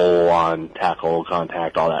 full on tackle,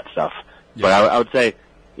 contact, all that stuff. Yeah. But I would say,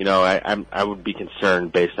 I would be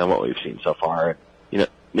concerned based on what we've seen so far.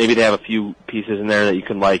 Maybe they have a few pieces in there that you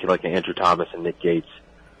can like Andrew Thomas and Nick Gates.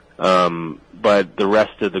 But the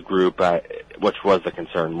rest of the group, which was the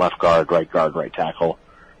concern, left guard, right tackle,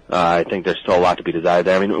 I think there's still a lot to be desired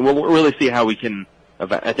there. I mean, we'll really see how we can.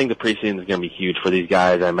 I think the preseason is going to be huge for these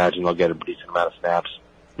guys. I imagine they'll get a decent amount of snaps.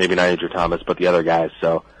 Maybe not Andrew Thomas, but the other guys.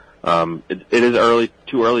 So it is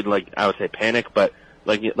too early to I would say panic. But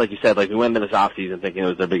like you said, we went into this offseason thinking it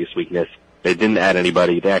was their biggest weakness. They didn't add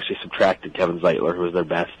anybody. They actually subtracted Kevin Zeitler, who was their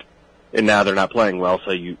best, and now they're not playing well. So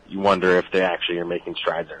you wonder if they actually are making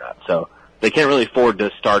strides or not. So they can't really afford to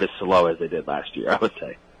start as slow as they did last year, I would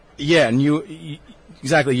say. Yeah, and you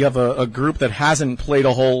exactly. You have a group that hasn't played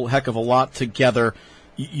a whole heck of a lot together.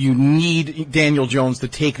 You need Daniel Jones to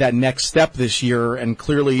take that next step this year, and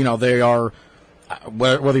clearly, they are,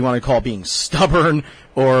 whether you want to call it being stubborn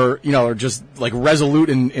or, or just resolute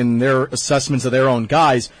in their assessments of their own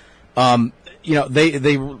guys. They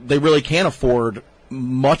really can't afford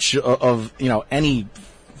much of, any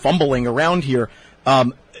fumbling around here.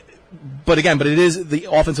 But it is, the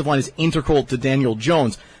offensive line is integral to Daniel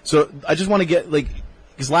Jones. So I just want to get,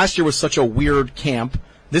 because last year was such a weird camp.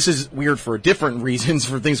 This is weird for different reasons,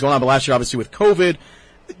 for things going on, but last year, obviously, with COVID.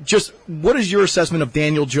 Just, what is your assessment of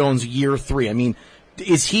Daniel Jones year 3? I mean,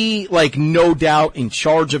 is he, no doubt in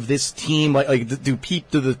charge of this team?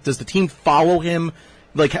 Does the team follow him?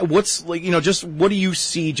 What's, just, what do you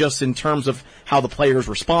see just in terms of how the players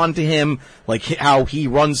respond to him? How he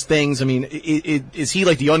runs things? I mean, is he,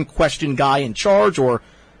 the unquestioned guy in charge, or,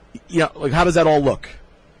 how does that all look?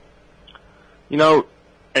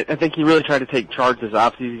 I think he really tried to take charge this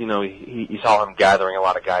offseason. You saw him gathering a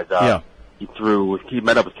lot of guys up. Yeah. He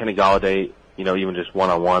met up with Kenny Golladay, even just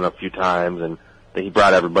one-on-one a few times, and he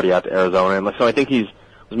brought everybody out to Arizona. And so I think was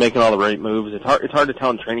making all the right moves. It's hard to tell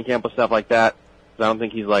in training camp with stuff like that. I don't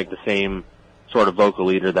think he's the same sort of vocal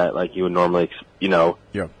leader that you would normally,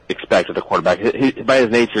 expect with a quarterback. By his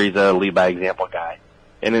nature, he's a lead by example guy.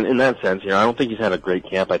 And in that sense, I don't think he's had a great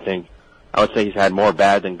camp. I would say he's had more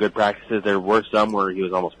bad than good practices. There were some where he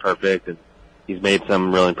was almost perfect, and he's made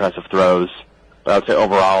some really impressive throws. But I would say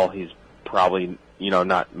overall, he's probably,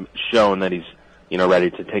 not shown that he's,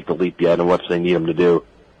 ready to take the leap yet and what they need him to do.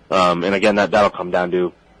 And again, that'll come down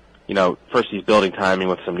to, first he's building timing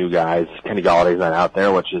with some new guys. Kenny Galladay's not out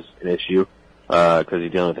there, which is an issue. because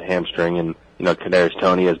he's dealing with a hamstring, and Kadarius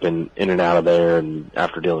Toney has been in and out of there, and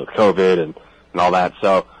after dealing with COVID and all that.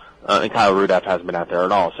 So, and Kyle Rudolph hasn't been out there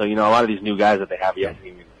at all. So, a lot of these new guys that they have, he hasn't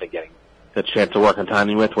even been getting the chance to work on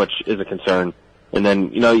timing with, which is a concern. And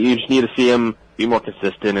then, you just need to see him be more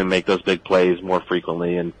consistent and make those big plays more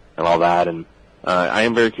frequently and all that. And I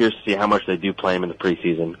am very curious to see how much they do play him in the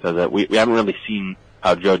preseason, because we haven't really seen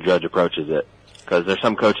how Joe Judge approaches it. Because there's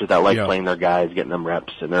some coaches that like playing their guys, getting them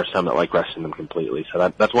reps, and there's some that like resting them completely.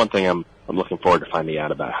 So that's one thing I'm looking forward to finding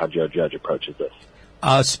out about how Joe Judge approaches this.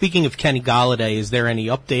 Speaking of Kenny Golladay, is there any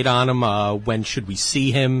update on him? When should we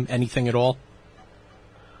see him? Anything at all?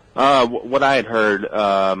 What I had heard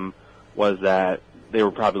was that they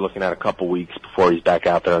were probably looking at a couple weeks before he's back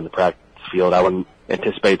out there on the practice field. I wouldn't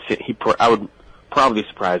anticipate I would probably be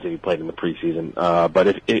surprised if he played in the preseason. But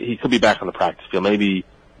if he could be back on the practice field, maybe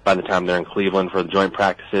by the time they're in Cleveland for the joint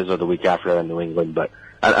practices or the week after they're in New England. But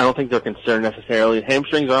I don't think they're concerned necessarily.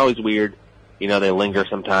 Hamstrings are always weird. They linger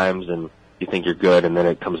sometimes, and you think you're good, and then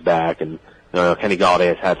it comes back. And Kenny Golladay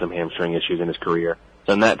has had some hamstring issues in his career.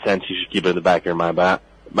 So in that sense, you should keep it in the back of your mind. But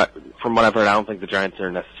from what I've heard, I don't think the Giants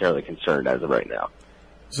are necessarily concerned as of right now.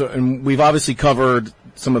 So, and we've obviously covered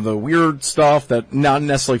some of the weird stuff, that not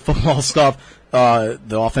necessarily football stuff, the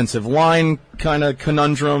offensive line kind of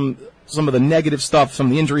conundrum, some of the negative stuff, some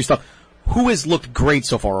of the injury stuff. Who has looked great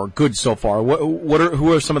so far or good so far?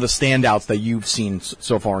 Who are some of the standouts that you've seen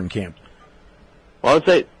so far in camp? Well, I'd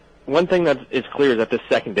say one thing that is clear is that this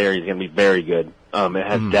secondary is going to be very good. It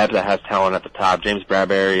has depth, it has talent at the top. James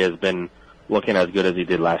Bradbury has been looking as good as he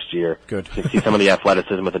did last year. Good. You can see some of the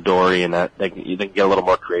athleticism with Adoree, and that they can get a little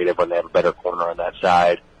more creative when they have a better corner on that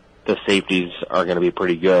side. The safeties are going to be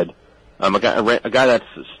pretty good. A guy that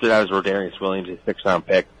stood out is Rodarius Williams, his 6th-round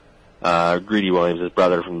pick. Greedy Williams, his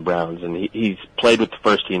brother from the Browns, and he's played with the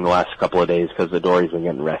first team the last couple of days because Adoree's been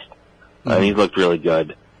getting rest. And he's looked really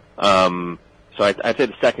good. So I'd say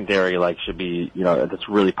the secondary should be, that's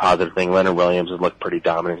a really positive thing. Leonard Williams has looked pretty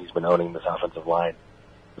dominant. He's been owning this offensive line.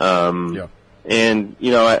 And,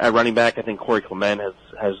 at running back, I think Corey Clement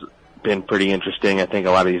has been pretty interesting. I think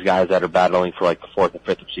a lot of these guys that are battling for the 4th and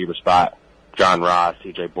 5th receiver spot, John Ross,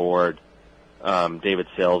 TJ Board, David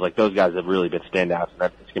Sills, those guys have really been standouts,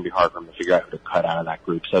 and it's going to be hard for them to figure out who to cut out of that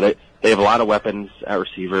group. So they have a lot of weapons at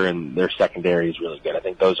receiver, and their secondary is really good. I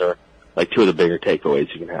think those are 2 of the bigger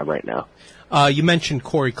takeaways you can have right now. You mentioned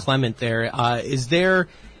Corey Clement there. Is there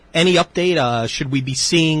any update? Should we be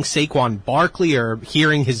seeing Saquon Barkley or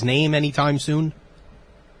hearing his name anytime soon?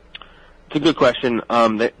 It's a good question.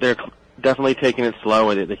 They're definitely taking it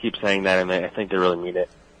slow. They keep saying that, and I think they really mean it.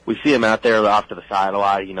 We see him out there off to the side a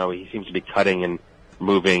lot. He seems to be cutting and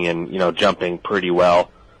moving and, jumping pretty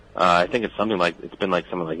well. I think it's something it's been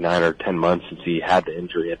something like 9 or 10 months since he had the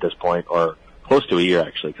injury at this point, or close to a year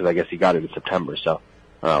actually, because I guess he got it in September, so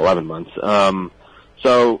 11 months.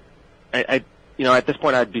 So at this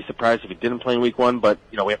point I'd be surprised if he didn't play in week 1, but,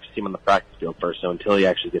 we have to see him on the practice field first. So until he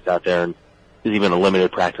actually gets out there and is even a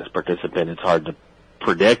limited practice participant, it's hard to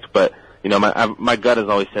predict, but my gut has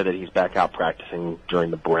always said that he's back out practicing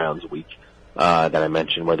during the Browns week that I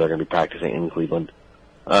mentioned, where they're going to be practicing in Cleveland.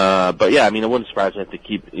 But yeah, it wouldn't surprise me if they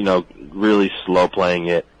keep really slow playing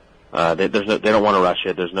it. They don't want to rush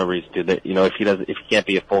it. There's no reason to. If he can't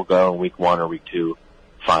be a full go in week 1 or week 2,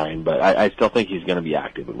 fine. But I still think he's going to be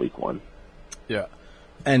active in week 1. Yeah.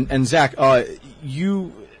 And Zach,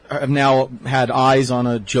 you have now had eyes on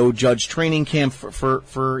a Joe Judge training camp for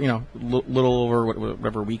little over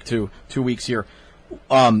whatever week 2 weeks here.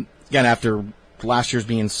 Again, after last year's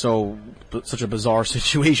being such a bizarre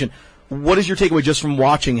situation, what is your takeaway just from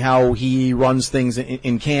watching how he runs things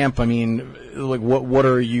in camp? What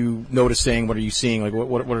are you noticing? What are you seeing?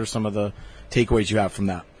 What are some of the takeaways you have from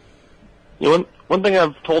that? One thing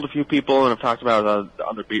I've told a few people and I've talked about with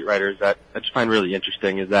other beat writers that I just find really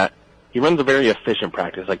interesting is that he runs a very efficient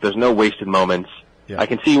practice. There's no wasted moments. Yeah. I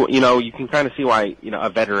can see, you can kind of see why, a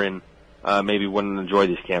veteran, maybe wouldn't enjoy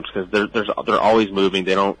these camps, because they're always moving.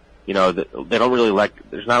 They don't, they don't really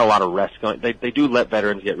there's not a lot of rest going. They do let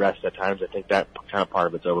veterans get rest at times. I think that kind of part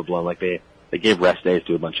of it's overblown. They gave rest days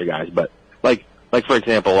to a bunch of guys, but for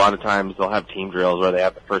example, a lot of times they'll have team drills where they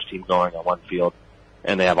have the first team going on one field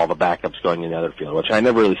and they have all the backups going in the other field, which I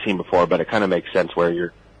never really seen before, but it kind of makes sense where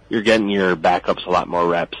you're getting your backups a lot more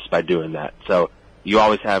reps by doing that. So you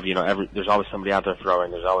always have, there's always somebody out there throwing,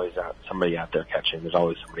 there's always somebody out there catching, there's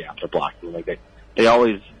always somebody out there blocking. They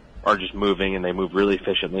always are just moving, and they move really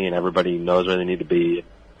efficiently, and everybody knows where they need to be.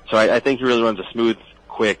 So I think he really runs a smooth,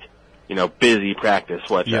 quick, busy practice,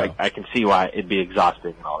 which I can see why it'd be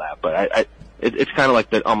exhausting and all that. But it's kind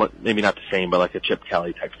of almost, maybe not the same, but like a Chip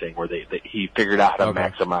Kelly type thing where he figured out how to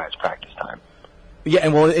maximize practice time. Yeah,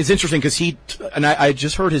 and well, it's interesting because I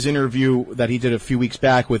just heard his interview that he did a few weeks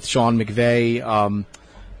back with Sean McVay on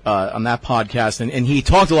that podcast, and he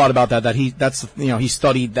talked a lot about that he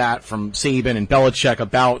studied that from Saban and Belichick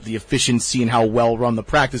about the efficiency and how well run the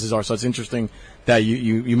practices are. So it's interesting that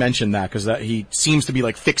you mentioned that because he seems to be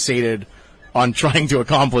like fixated on trying to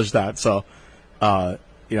accomplish that. So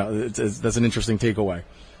that's an interesting takeaway.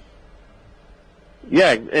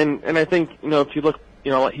 Yeah, and I think if you look. He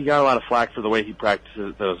got a lot of flack for the way he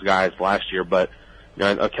practices those guys last year, but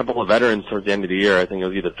a couple of veterans towards the end of the year, I think it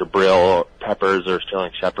was either Jabril Peppers or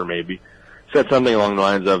Sterling Shepard maybe, said something along the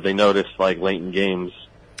lines of they noticed like late in games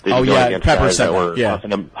they'd be going against guys that were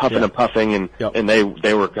huffing and puffing, and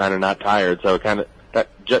they were kind of not tired. So kind of that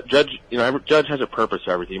Judge has a purpose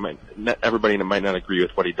for everything. Everybody might not agree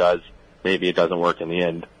with what he does. Maybe it doesn't work in the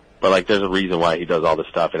end, but like there's a reason why he does all this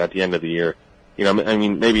stuff. And at the end of the year.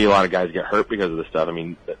 Maybe a lot of guys get hurt because of this stuff.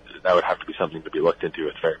 That would have to be something to be looked into.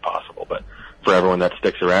 It's very possible. But for everyone that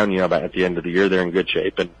sticks around, at the end of the year, they're in good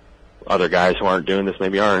shape. And other guys who aren't doing this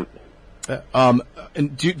maybe aren't.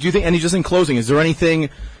 And do you think, and just in closing, is there anything,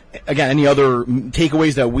 again, any other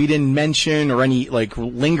takeaways that we didn't mention or any, like,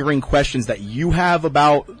 lingering questions that you have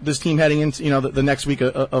about this team heading into, the next week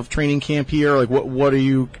of training camp here? Like, what are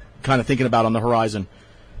you kind of thinking about on the horizon?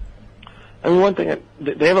 One thing,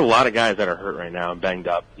 they have a lot of guys that are hurt right now and banged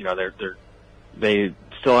up. They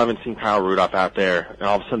still haven't seen Kyle Rudolph out there, and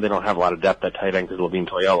all of a sudden they don't have a lot of depth at tight end because Levine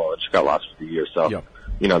Toilolo just got lost for the year. So,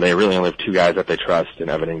 they really only have two guys that they trust in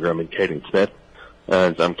Evan Ingram and Caden Smith.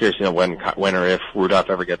 And so I'm curious, when or if Rudolph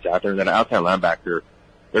ever gets out there. And then outside linebacker,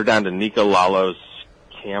 they're down to Nico Lalos,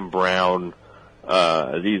 Cam Brown,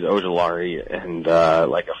 Aziz Ojulari, and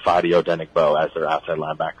like a Fadi Odenigbo as their outside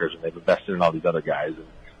linebackers, and they've invested in all these other guys. And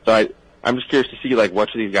so I'm just curious to see like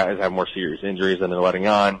which of these guys have more serious injuries than they're letting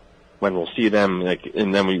on, when we'll see them,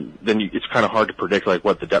 and then it's kind of hard to predict like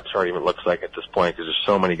what the depth chart even looks like at this point because there's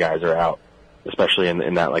so many guys are out, especially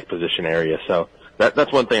in that like position area. So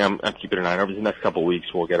that's one thing I'm keeping an eye on. Over the next couple of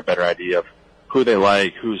weeks, we'll get a better idea of who they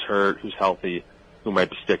like, who's hurt, who's healthy, who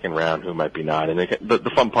might be sticking around, who might be not. And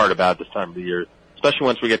the fun part about this time of the year, especially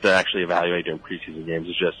once we get to actually evaluate during preseason games,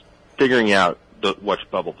 is just figuring out which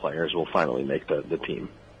bubble players will finally make the team.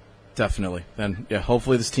 Definitely. And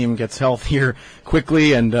hopefully this team gets healthier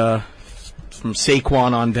quickly and from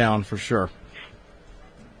Saquon on down for sure.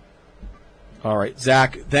 All right,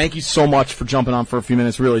 Zach, thank you so much for jumping on for a few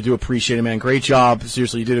minutes. Really do appreciate it, man. Great job.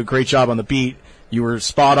 Seriously, you did a great job on the beat. You were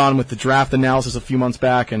spot on with the draft analysis a few months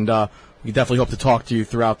back, and we definitely hope to talk to you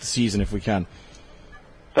throughout the season if we can.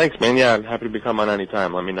 Thanks, man. Yeah, I'm happy to come on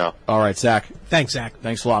anytime. Let me know. All right, Zach. Thanks, Zach.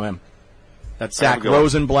 Thanks a lot, man. That's Zach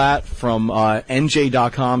Rosenblatt from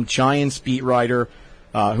NJ.com, Giants beat writer,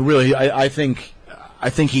 who really, I think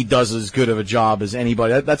he does as good of a job as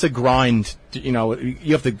anybody. That's a grind. You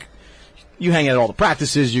hang out at all the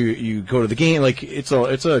practices, you go to the game, like it's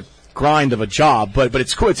a grind of a job, but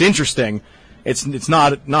it's cool. It's interesting. It's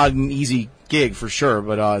not an easy gig for sure,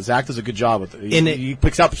 but Zach does a good job with it. He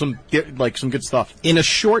picks up some good stuff in a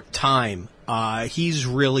short time. He's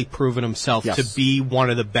really proven himself to be one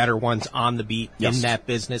of the better ones on the beat in that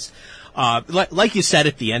business. Like you said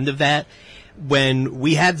at the end of that, when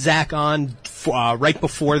we had Zach on right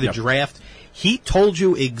before the draft, he told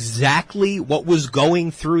you exactly what was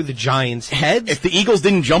going through the Giants' heads. If the Eagles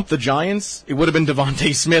didn't jump the Giants, it would have been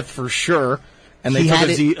Devontae Smith for sure. And they took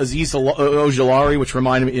Aziz Ojulari, which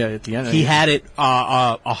reminded me at the end. He had it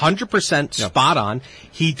 100% spot on.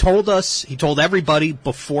 He told everybody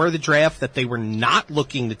before the draft that they were not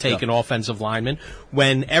looking to take an offensive lineman.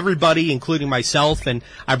 When everybody, including myself, and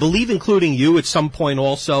I believe including you at some point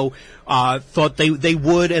also, thought they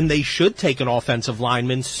would and they should take an offensive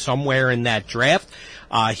lineman somewhere in that draft.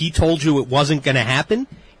 He told you it wasn't going to happen.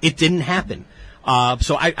 It didn't happen.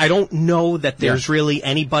 So I don't know that there's really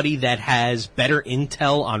anybody that has better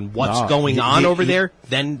intel on what's going on over there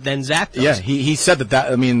than Zach does. Yeah, he said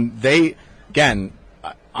that. I mean, I gotta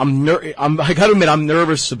admit, I'm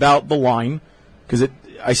nervous about the line because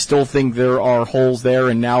I still think there are holes there,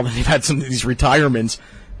 and now that they've had some of these retirements.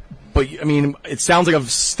 But I mean, it sounds like a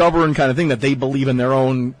stubborn kind of thing that they believe in their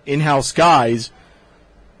own in-house guys.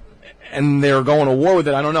 And they're going to war with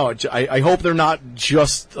it. I don't know. I hope they're not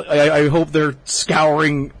just. I hope they're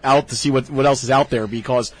scouring out to see what else is out there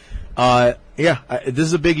because, this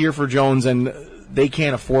is a big year for Jones, and they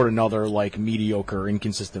can't afford another mediocre,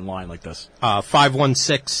 inconsistent line like this.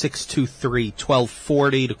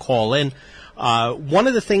 516-623-1240 to call in. One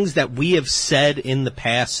of the things that we have said in the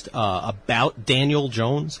past about Daniel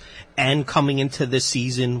Jones and coming into this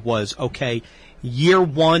season was year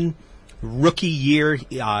one. rookie year.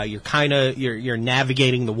 You're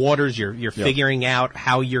navigating the waters. You're figuring out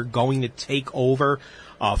how you're going to take over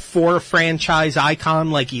for a franchise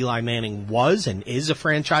icon like Eli Manning was and is a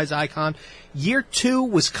franchise icon. Year 2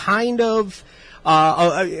 was kind of,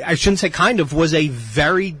 I shouldn't say kind of, was a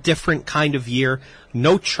very different kind of year.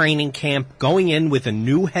 No training camp, going in with a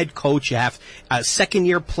new head coach. You have a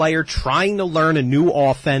second-year player trying to learn a new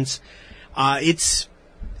offense. It's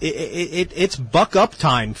buck up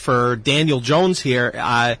time for Daniel Jones here.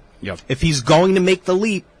 If he's going to make the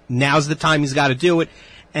leap, now's the time he's got to do it.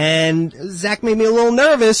 And Zach made me a little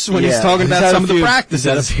nervous when he's talking about some of the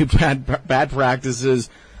practices. He's had a few bad practices.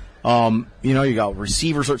 You got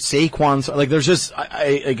receivers or Saquon. Like, there's just,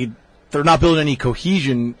 they're not building any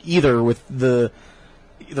cohesion either with the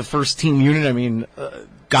first team unit. I mean,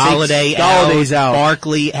 Galladay's out,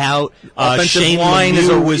 Barkley out, offensive Shane line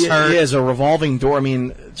was hurt. Is a revolving door. I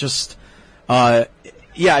mean, I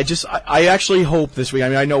actually hope this week. I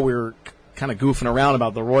mean, I know we're kind of goofing around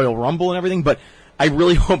about the Royal Rumble and everything, but I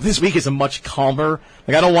really hope this week is a much calmer.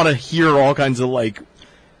 Like, I don't want to hear all kinds of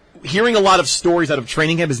hearing a lot of stories out of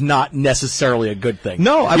training camp is not necessarily a good thing.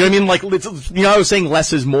 No, you know what I mean? Like, I was saying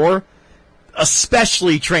less is more.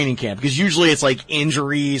 Especially training camp, because usually it's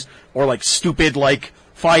injuries or stupid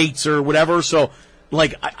fights or whatever. So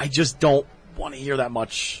I just don't want to hear that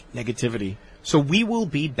much negativity. So we will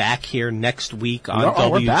be back here next week on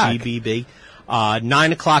WGBB.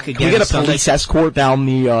 9 o'clock again. Can we get a police escort down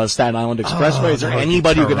the Staten Island Expressway? Is there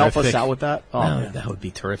anybody who can help us out with that? That would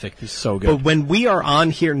be terrific. He's so good. But when we are on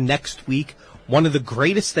here next week, one of the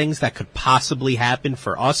greatest things that could possibly happen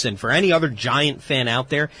for us and for any other Giant fan out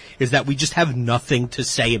there is that we just have nothing to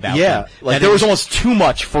say about them. There was almost too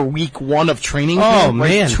much for week 1 of training camp. Oh,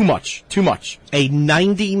 man. Too much. A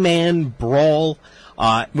 90-man brawl.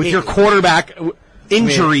 With your quarterback.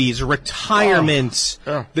 Injuries, retirements.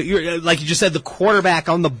 Like you just said, the quarterback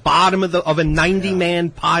on the bottom of a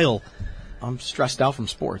 90-man pile. I'm stressed out from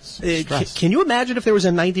sports. Can you imagine if there was a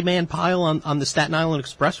 90-man pile on the Staten Island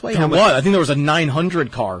Expressway? I think there was a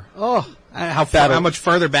 900 car. Oh, how much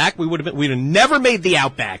further back we would have been? We'd have never made the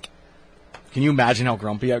Outback. Can you imagine how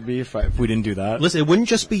grumpy I'd be if we didn't do that? Listen, it wouldn't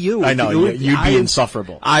just be you. I know, you'd be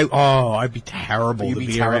insufferable. I'd be terrible to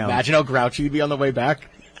be around. Imagine how grouchy you'd be on the way back.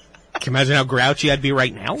 Can you imagine how grouchy I'd be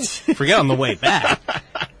right now? Forget on the way back.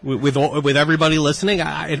 With everybody listening,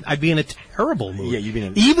 I'd be in a terrible mood. Yeah, you'd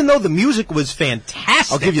be even though the music was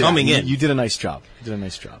fantastic. I'll give you coming that. in. You did a nice job.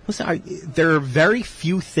 Listen, there are very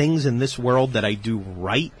few things in this world that I do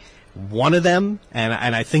right. One of them,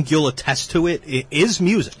 and I think you'll attest to it, is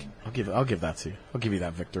music. I'll give that to you. I'll give you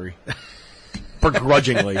that victory.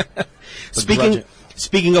 Begrudgingly.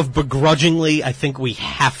 Speaking of begrudgingly, I think we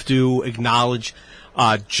have to acknowledge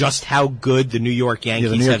just how good the New York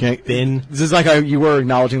Yankees have been. This is like you were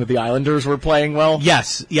acknowledging that the Islanders were playing well?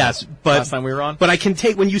 Yes. But last time we were on? But I can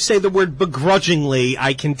take, when you say the word begrudgingly,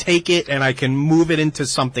 I can take it and I can move it into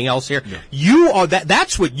something else here. Yeah.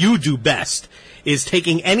 That's what you do best, is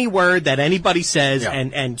taking any word that anybody says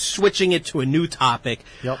and switching it to a new topic.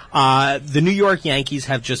 Yep. The New York Yankees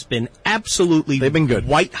have just been absolutely They've been good.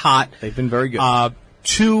 White hot. They've been very good.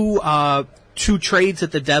 Two trades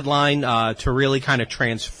at the deadline to really kind of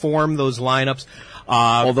transform those lineups.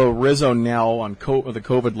 Although Rizzo now on the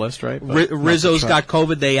COVID list, right? Rizzo's got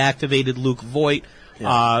COVID. They activated Luke Voit.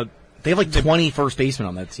 Yeah. They have 20 first basemen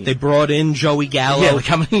on that team. They brought in Joey Gallo. Yeah,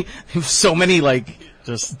 how many? So many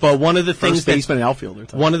But one of the things baseman and outfielder.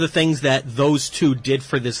 One of the things that those two did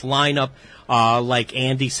for this lineup, like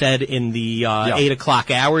Andy said in the 8 o'clock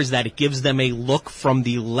hours, that it gives them a look from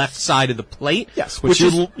the left side of the plate. Yes, which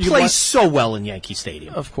plays so well in Yankee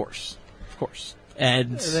Stadium. Of course.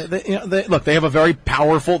 And they have a very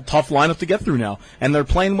powerful, tough lineup to get through now, and they're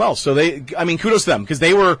playing well. So kudos to them, because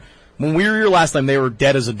they were. When we were here last time, they were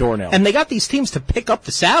dead as a doornail. And they got these teams to pick up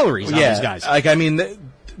the salaries on these guys.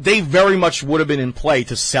 They very much would have been in play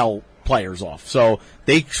to sell players off. So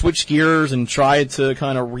they switched gears and tried to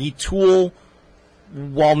kind of retool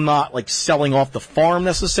while not selling off the farm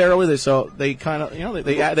necessarily. They kind of,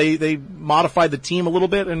 they modified the team a little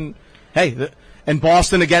bit. And and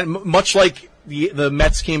Boston again, much like the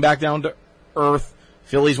Mets came back down to earth,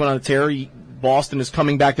 Phillies went on a tear. Boston is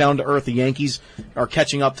coming back down to earth. The Yankees are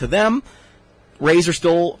catching up to them. Rays are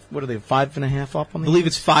still, what are they, 5.5 up on the I believe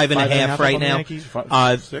it's 5.5 right now. Yankees?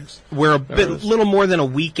 6? We're little more than a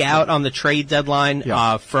week out on the trade deadline.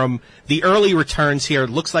 Yeah. From the early returns here, it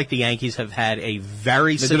looks like the Yankees have had a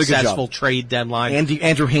very successful trade deadline.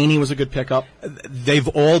 Andrew Haney was a good pickup. They've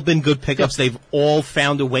all been good pickups. They've all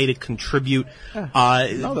found a way to contribute. they're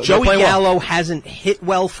Joey playing well. Gallo hasn't hit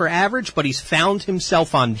well for average, but he's found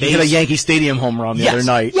himself on base. He hit a Yankee Stadium home run the other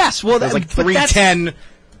night. Yes, well, it was like but that's- 310,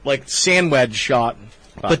 like sand wedge shot.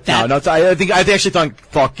 But that- no, I actually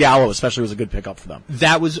thought Gallo especially was a good pickup for them.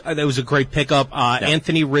 That was a great pickup.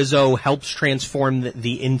 Anthony Rizzo helps transform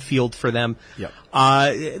the infield for them. Yep.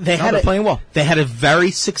 They're playing well. They had a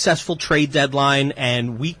very successful trade deadline,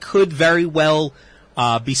 and we could very well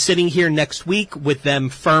be sitting here next week with them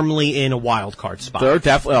firmly in a wild card spot. They're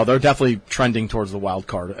definitely trending towards the wild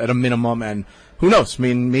card at a minimum, and who knows? I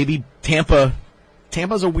mean, maybe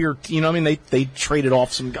Tampa's a weird, they traded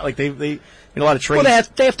off some, like they a lot of trades. Well,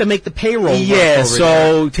 they have to make the payroll. Yeah,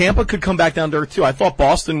 so Tampa could come back down to earth too. I thought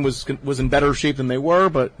Boston was in better shape than they were,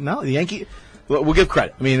 but no, the Yankees. We'll give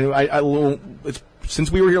credit. I mean,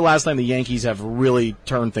 since we were here last time, the Yankees have really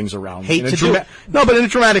turned things around. Hate to do it. No, but in a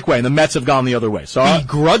dramatic way. And the Mets have gone the other way. So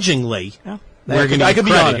begrudgingly, I could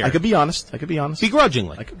be honest. I could be honest.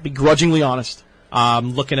 Begrudgingly. I could be grudgingly honest.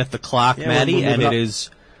 Looking at the clock, Maddie, and it is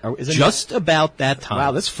just about that time.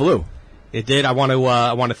 Wow, this flew. It did. I want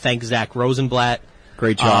to thank Zach Rosenblatt.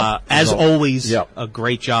 Great job. As always, yep. A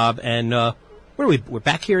great job. And where are we? We're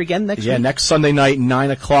back here again next week? Yeah, next Sunday night,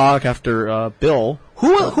 9:00 after Bill.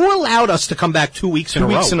 Who allowed us to come back 2 weeks in a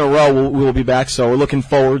row? 2 weeks in a row, we'll be back, so we're looking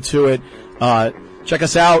forward to it. Check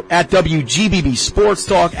us out at WGBB Sports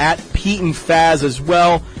Talk, at Pete and Faz as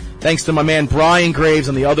well. Thanks to my man Brian Graves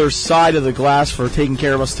on the other side of the glass for taking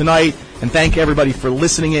care of us tonight. And thank everybody for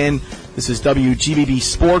listening in. This is WGBB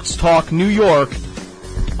Sports Talk New York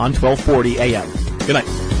on 1240 AM. Good night.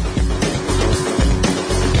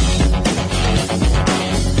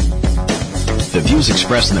 The views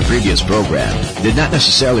expressed in the previous program did not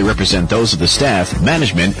necessarily represent those of the staff,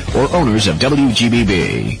 management, or owners of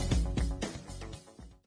WGBB.